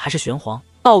惊悚的还是玄皇，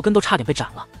道根都差点被斩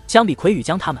了。相比魁羽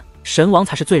江他们，神王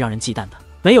才是最让人忌惮的。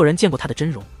没有人见过他的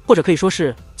真容，或者可以说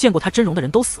是见过他真容的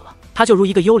人都死了。他就如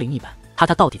一个幽灵一般，他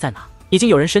到底在哪？已经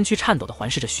有人身躯颤抖地环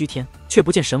视着虚天，却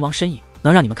不见神王身影。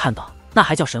能让你们看到，那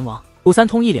还叫神王？古三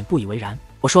通一脸不以为然。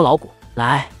我说老古，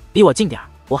来，离我近点儿，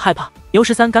我害怕。牛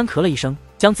13干咳了一声，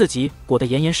将自己裹得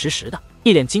严严实实的，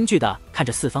一脸惊惧的看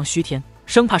着四方虚天，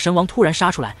生怕神王突然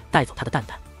杀出来带走他的蛋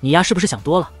蛋。你呀，是不是想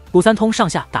多了？古三通上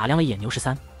下打量了一眼牛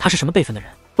13，他是什么辈分的人，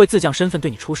会自降身份对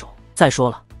你出手？再说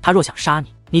了，他若想杀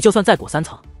你，你就算再裹3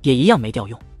层，也一样没调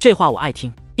用。这话我爱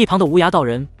听。一旁的无涯道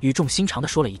人语重心长的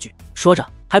说了一句，说着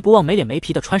还不忘没脸没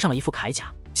皮的穿上了一副铠甲。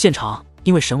现场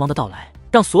因为神王的到来，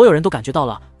让所有人都感觉到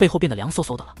了背后变得凉飕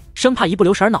飕的了，生怕一不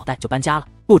留神脑袋就搬家了。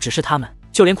不只是他们，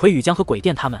就连魁羽江和鬼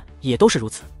殿他们也都是如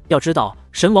此。要知道，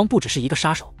神王不只是一个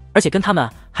杀手，而且跟他们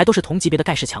还都是同级别的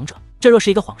盖世强者。这若是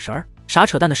一个晃神儿，啥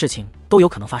扯淡的事情都有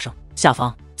可能发生。下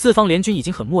方四方联军已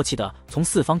经很默契的从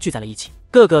四方聚在了一起，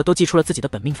个个都祭出了自己的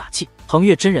本命法器。恒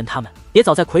月真人他们也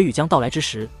早在魁羽江到来之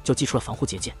时就祭出了防护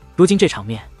结界。如今这场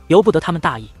面由不得他们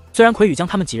大意。虽然魁羽江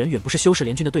他们几人远不是修士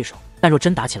联军的对手，但若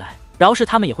真打起来，饶是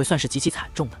他们也会算是极其惨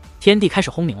重的。天地开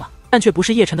始轰鸣了，但却不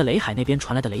是叶辰的雷海那边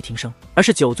传来的雷霆声，而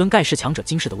是9尊盖世强者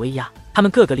惊世的威压。他们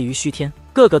个个立于虚天，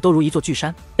个个都如一座巨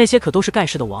山，那些可都是盖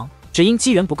世的王，只因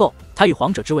机缘不够，才与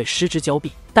皇者之位失之交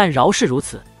臂。但饶是如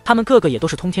此，他们个个也都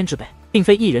是通天之辈，并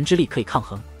非一人之力可以抗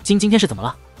衡。今天是怎么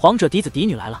了？皇者嫡子嫡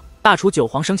女来了，大楚九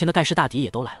皇生前的盖世大敌也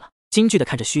都来了。惊惧地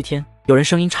看着虚天，有人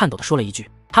声音颤抖地说了一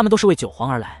句：“他们都是为九皇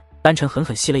而来。”丹晨狠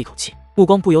狠吸了一口气，目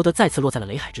光不由得再次落在了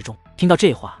雷海之中。听到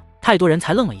这话，太多人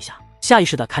才愣了一下，下意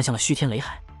识地看向了虚天雷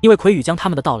海，因为魁羽江他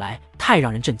们的到来太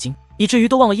让人震惊，以至于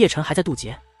都忘了叶辰还在渡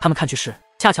劫。他们看去时，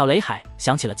恰巧雷海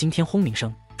响起了惊天轰鸣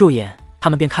声，入眼他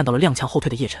们便看到了踉跄后退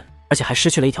的叶辰，而且还失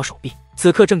去了一条手臂，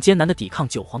此刻正艰难地抵抗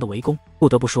九皇的围攻。不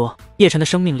得不说，叶辰的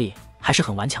生命力还是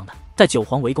很顽强的，在九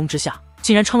皇围攻之下，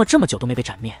竟然撑了这么久都没被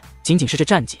斩灭，仅仅是这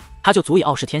战绩，他就足以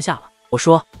傲视天下了。我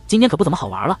说今天可不怎么好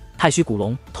玩了。太虚古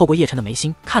龙透过叶辰的眉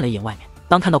心看了一眼外面，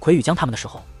当看到魁羽江他们的时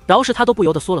候，饶是他都不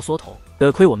由得缩了缩头。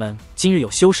得亏我们今日有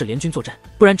修士联军坐镇，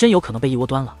不然真有可能被一窝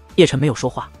端了。叶辰没有说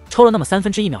话，抽了那么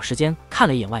1/3秒时间看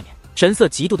了一眼外面，神色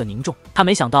极度的凝重。他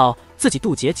没想到自己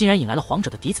渡劫竟然引来了皇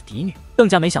者的嫡子嫡女，更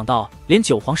加没想到连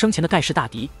九皇生前的盖世大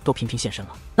敌都频频现身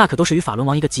了，那可都是与法轮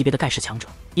王一个级别的盖世强者，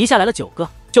一下来了9个，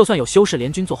就算有修士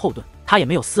联军做后盾，他也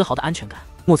没有丝毫的安全感。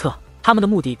目测他们的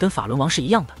目的跟法轮王是一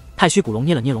样的。太虚古龙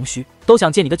捏了捏龙须，都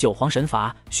想借你的九皇神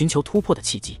罚寻求突破的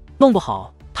契机，弄不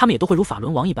好他们也都会如法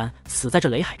轮王一般死在这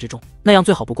雷海之中，那样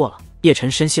最好不过了。叶辰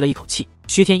深吸了一口气，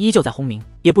虚天依旧在轰鸣，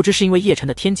也不知是因为叶辰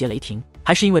的天劫雷霆，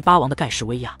还是因为八王的盖世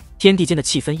威压，天地间的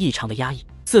气氛异常的压抑。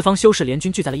四方修士联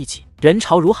军聚在了一起，人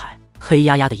潮如海，黑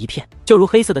压压的一片，就如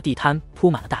黑色的地摊铺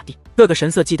满了大地，个个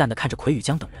神色忌惮地看着魁羽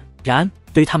江等人。然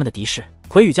对于他们的敌视，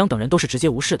魁羽江等人都是直接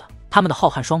无视的，他们的浩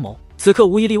瀚双眸此刻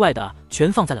无一例外的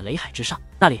全放在了雷海之上。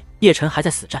那里叶辰还在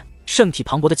死战，圣体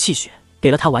磅礴的气血给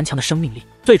了他顽强的生命力，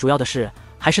最主要的是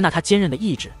还是那他坚韧的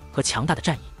意志和强大的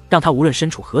战意，让他无论身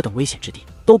处何等危险之地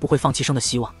都不会放弃生的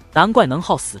希望。难怪能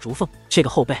耗死逐凤，这个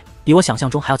后辈比我想象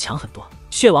中还要强很多。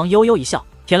血王悠悠一笑，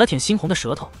舔了舔猩红的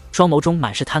舌头，双眸中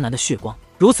满是贪婪的血光。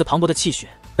如此磅礴的气血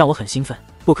让我很兴奋。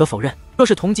不可否认，若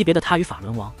是同级别的他与法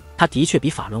轮王，他的确比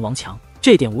法轮王强，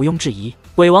这点毋庸置疑。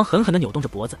鬼王狠狠地扭动着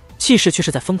脖子，气势却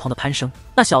是在疯狂的攀升。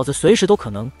那小子随时都可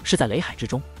能是在雷海之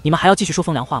中，你们还要继续说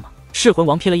风凉话吗？噬魂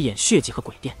王瞥了一眼血迹和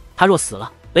鬼殿，他若死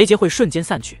了，雷劫会瞬间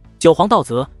散去，九皇道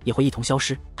则也会一同消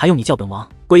失，还用你叫本王？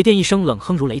鬼殿一声冷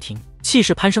哼如雷霆，气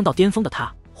势攀升到巅峰的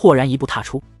他豁然一步踏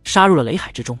出，杀入了雷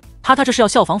海之中。他这是要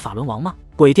效仿法轮王吗？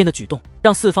鬼殿的举动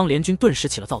让四方联军顿时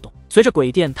起了躁动，随着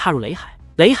鬼殿踏入雷海，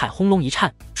雷海轰隆一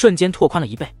颤，瞬间拓宽了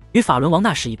1倍，与法轮王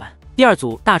那时一般。第二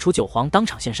组大楚九皇当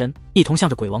场现身，一同向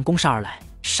着鬼王攻杀而来。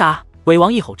杀！鬼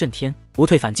王一吼震天，不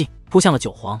退反进，扑向了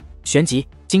九皇。旋即，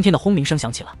今天的轰鸣声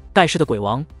响起了。盖世的鬼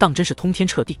王当真是通天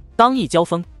彻地，刚一交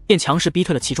锋，便强势逼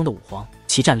退了其中的5皇，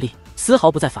其战力丝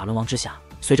毫不在法轮王之下。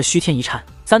随着虚天一颤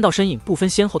，3道身影不分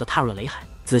先后地踏入了雷海。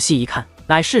仔细一看，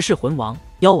乃是噬魂王、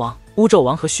妖王、巫纣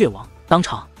王和血王。当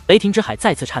场，雷霆之海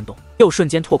再次颤动，又瞬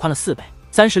间拓宽了4倍。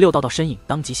36道身影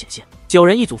当即显现，9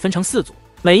人一组分成4组，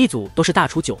每一组都是大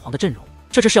楚九皇的阵容。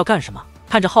这是要干什么？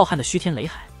看着浩瀚的虚天雷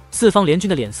海，四方联军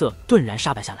的脸色顿然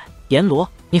煞白下来。阎罗，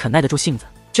你很耐得住性子。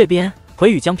这边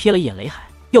魁羽江瞥了一眼雷海，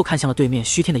又看向了对面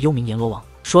虚天的幽冥阎罗王。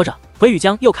说着，魁羽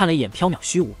江又看了一眼缥缈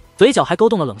虚无，嘴角还勾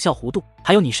动了冷笑弧度。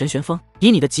还有你神玄风，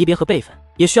以你的级别和辈分，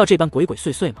也需要这般鬼鬼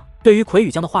祟祟吗？对于魁羽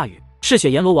江的话语，嗜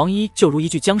血阎罗王一就如一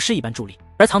具僵尸一般伫立，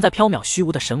而藏在缥缈虚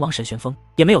无的神王神玄风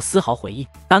也没有丝毫回应。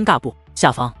尴尬不？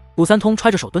下方古三通揣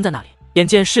着手蹲在那里，眼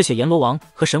见嗜血阎罗王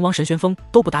和神王神玄风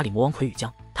都不搭理魔王魁羽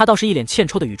江，他倒是一脸欠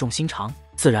抽的语重心长。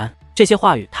自然，这些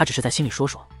话语他只是在心里说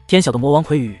说。天晓得魔王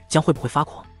魁羽江会不会发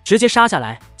狂，直接杀下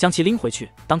来将其拎回去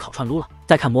当烤串撸了。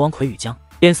再看魔王魁羽江，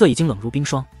脸色已经冷如冰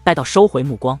霜，待到收回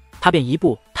目光，他便一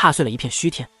步踏碎了一片虚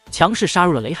天，强势杀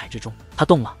入了雷海之中。他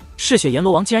动了，嗜血阎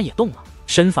罗王竟然也动了，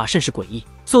身法甚是诡异，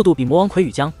速度比魔王魁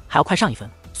羽江还要快上1分。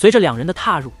随着两人的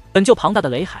踏入，本就庞大的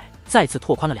雷海再次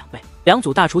拓宽了2倍。两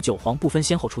组大厨九皇不分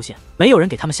先后出现，没有人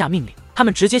给他们下命令，他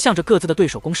们直接向着各自的对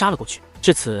手攻杀了过去。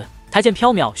至此，才见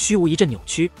缥缈虚无一阵扭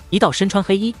曲，一道身穿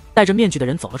黑衣、戴着面具的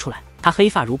人走了出来。他黑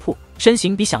发如瀑，身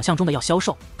形比想象中的要消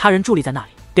瘦。他人伫立在那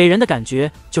里，给人的感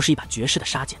觉就是一把绝世的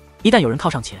杀剑。一旦有人靠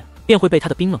上前，便会被他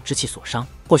的冰冷之气所伤。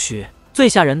或许最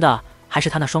吓人的还是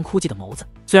他那双枯寂的眸子，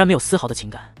虽然没有丝毫的情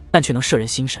感，但却能摄人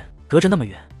心神。隔着那么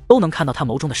远，都能看到他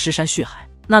眸中的尸山血海。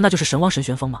那就是神王神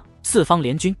玄风吗？四方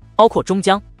联军，包括钟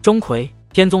江、钟馗、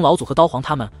天宗老祖和刀皇，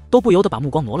他们都不由得把目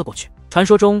光挪了过去。传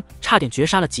说中差点绝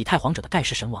杀了几太皇者的盖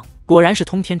世神王，果然是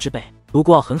通天之辈。独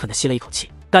孤傲狠狠地吸了一口气，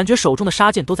感觉手中的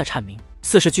杀剑都在颤鸣，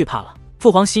似是惧怕了。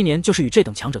父皇昔年就是与这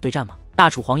等强者对战吗？大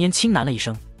楚黄烟轻喃了一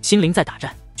声，心灵在打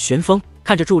战。玄风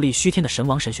看着伫立虚天的神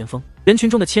王神玄风，人群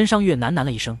中的千商月喃喃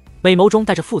了一声，美眸中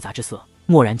带着复杂之色。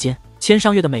蓦然间，千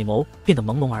商月的美眸变得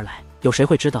朦胧而来。有谁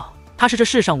会知道，他是这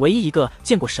世上唯一一个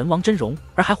见过神王真容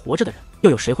而还活着的人？又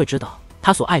有谁会知道，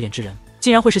他所爱恋之人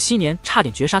竟然会是昔年差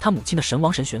点绝杀他母亲的神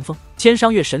王神玄风？千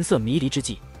商月神色迷离之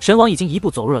际，神王已经一步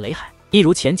走入了雷海。一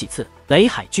如前几次，雷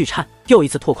海巨颤，又一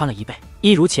次拓宽了1倍。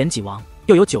一如前几王，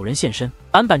又有9人现身，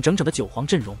板板整整的9皇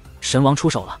阵容。神王出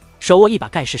手了，手握一把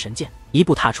盖世神剑，一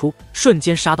步踏出，瞬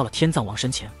间杀到了天葬王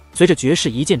身前。随着绝世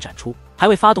一剑斩出，还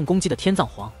未发动攻击的天葬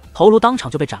皇头颅当场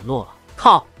就被斩落了。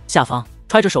靠！下方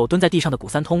揣着手蹲在地上的古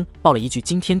三通爆了一句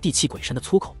惊天地泣鬼神的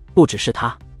粗口。不只是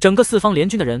他，整个四方联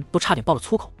军的人都差点爆了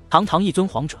粗口。堂堂一尊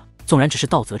皇者，纵然只是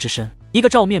道泽之身，一个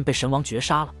照面被神王绝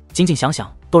杀了，仅仅想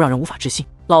想都让人无法置信。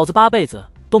老子8辈子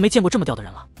都没见过这么吊的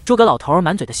人了。诸葛老头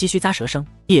满嘴的唏嘘咂舌声。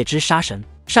夜之杀神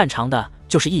擅长的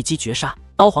就是一击绝杀。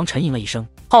刀皇沉吟了一声，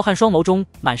浩瀚双眸中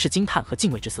满是惊叹和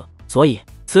敬畏之色。所以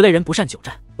此类人不善久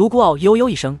战。独孤傲悠悠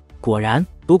一声，果然。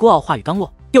独孤傲话语刚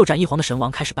落，右斩一皇的神王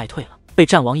开始败退了，被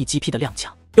战王一击劈得踉跄，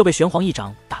又被玄黄一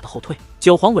掌打得后退。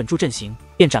9皇稳住阵型，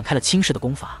便展开了轻视的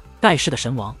攻法。盖世的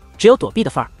神王只有躲避的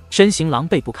份儿，身形狼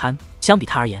狈不堪。相比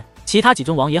他而言，其他几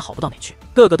尊王也好不到哪去，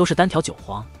个个都是单挑9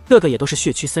皇，个个也都是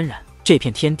血躯森然。这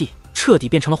片天地彻底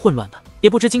变成了混乱的，也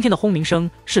不知今天的轰鸣声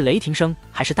是雷霆声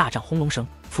还是大战轰隆声。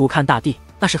俯瞰大地，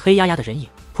那是黑压压的人影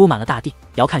铺满了大地；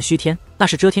遥看虚天，那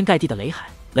是遮天盖地的雷海。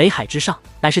雷海之上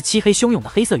乃是漆黑汹涌的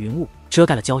黑色云雾，遮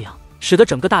盖了骄阳，使得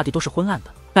整个大地都是昏暗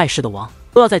的。盖世的王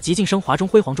都要在极尽升华中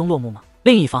辉煌中落幕吗？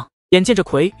另一方眼见着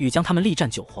魁与将他们力战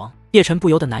9皇，叶辰不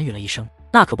由得喃语了一声，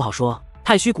那可不好说。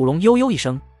太虚古龙悠悠一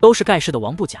声，都是盖世的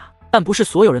王不假，但不是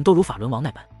所有人都如法轮王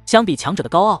那般。相比强者的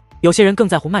高傲，有些人更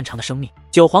在乎漫长的生命。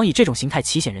9皇以这种形态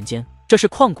奇显人间，这是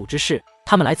旷古之事。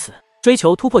他们来此追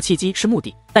求突破契机是目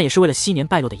的，但也是为了昔年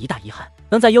败落的一大遗憾。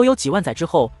能在悠悠几万载之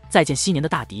后再见昔年的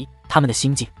大敌，他们的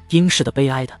心境应是的悲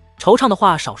哀的。惆怅的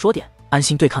话少说点，安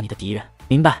心对抗你的敌人。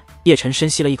明白。叶辰深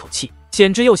吸了一口气，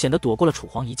险之又险的躲过了楚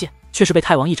皇一剑，却是被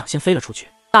太王一掌先飞了出去。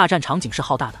大战场景是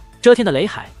浩大的，遮天的雷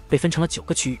海被分成了9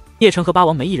个区域。叶辰和8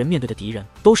王每一人面对的敌人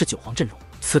都是9皇阵容，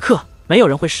此刻没有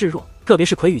人会示弱，特别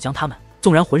是魁羽将他们，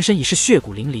纵然浑身已是血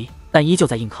骨淋漓，但依旧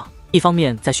在硬抗。一方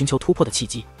面在寻求突破的契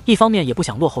机，一方面也不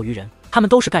想落后于人。他们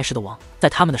都是盖世的王，在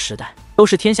他们的时代都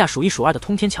是天下数1数2的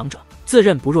通天强者，自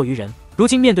认不弱于人。如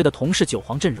今面对的同是9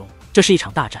皇阵容，这是一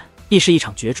场大战，亦是一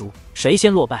场角逐。谁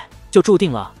先落败，就注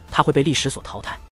定了他会被历史所淘汰。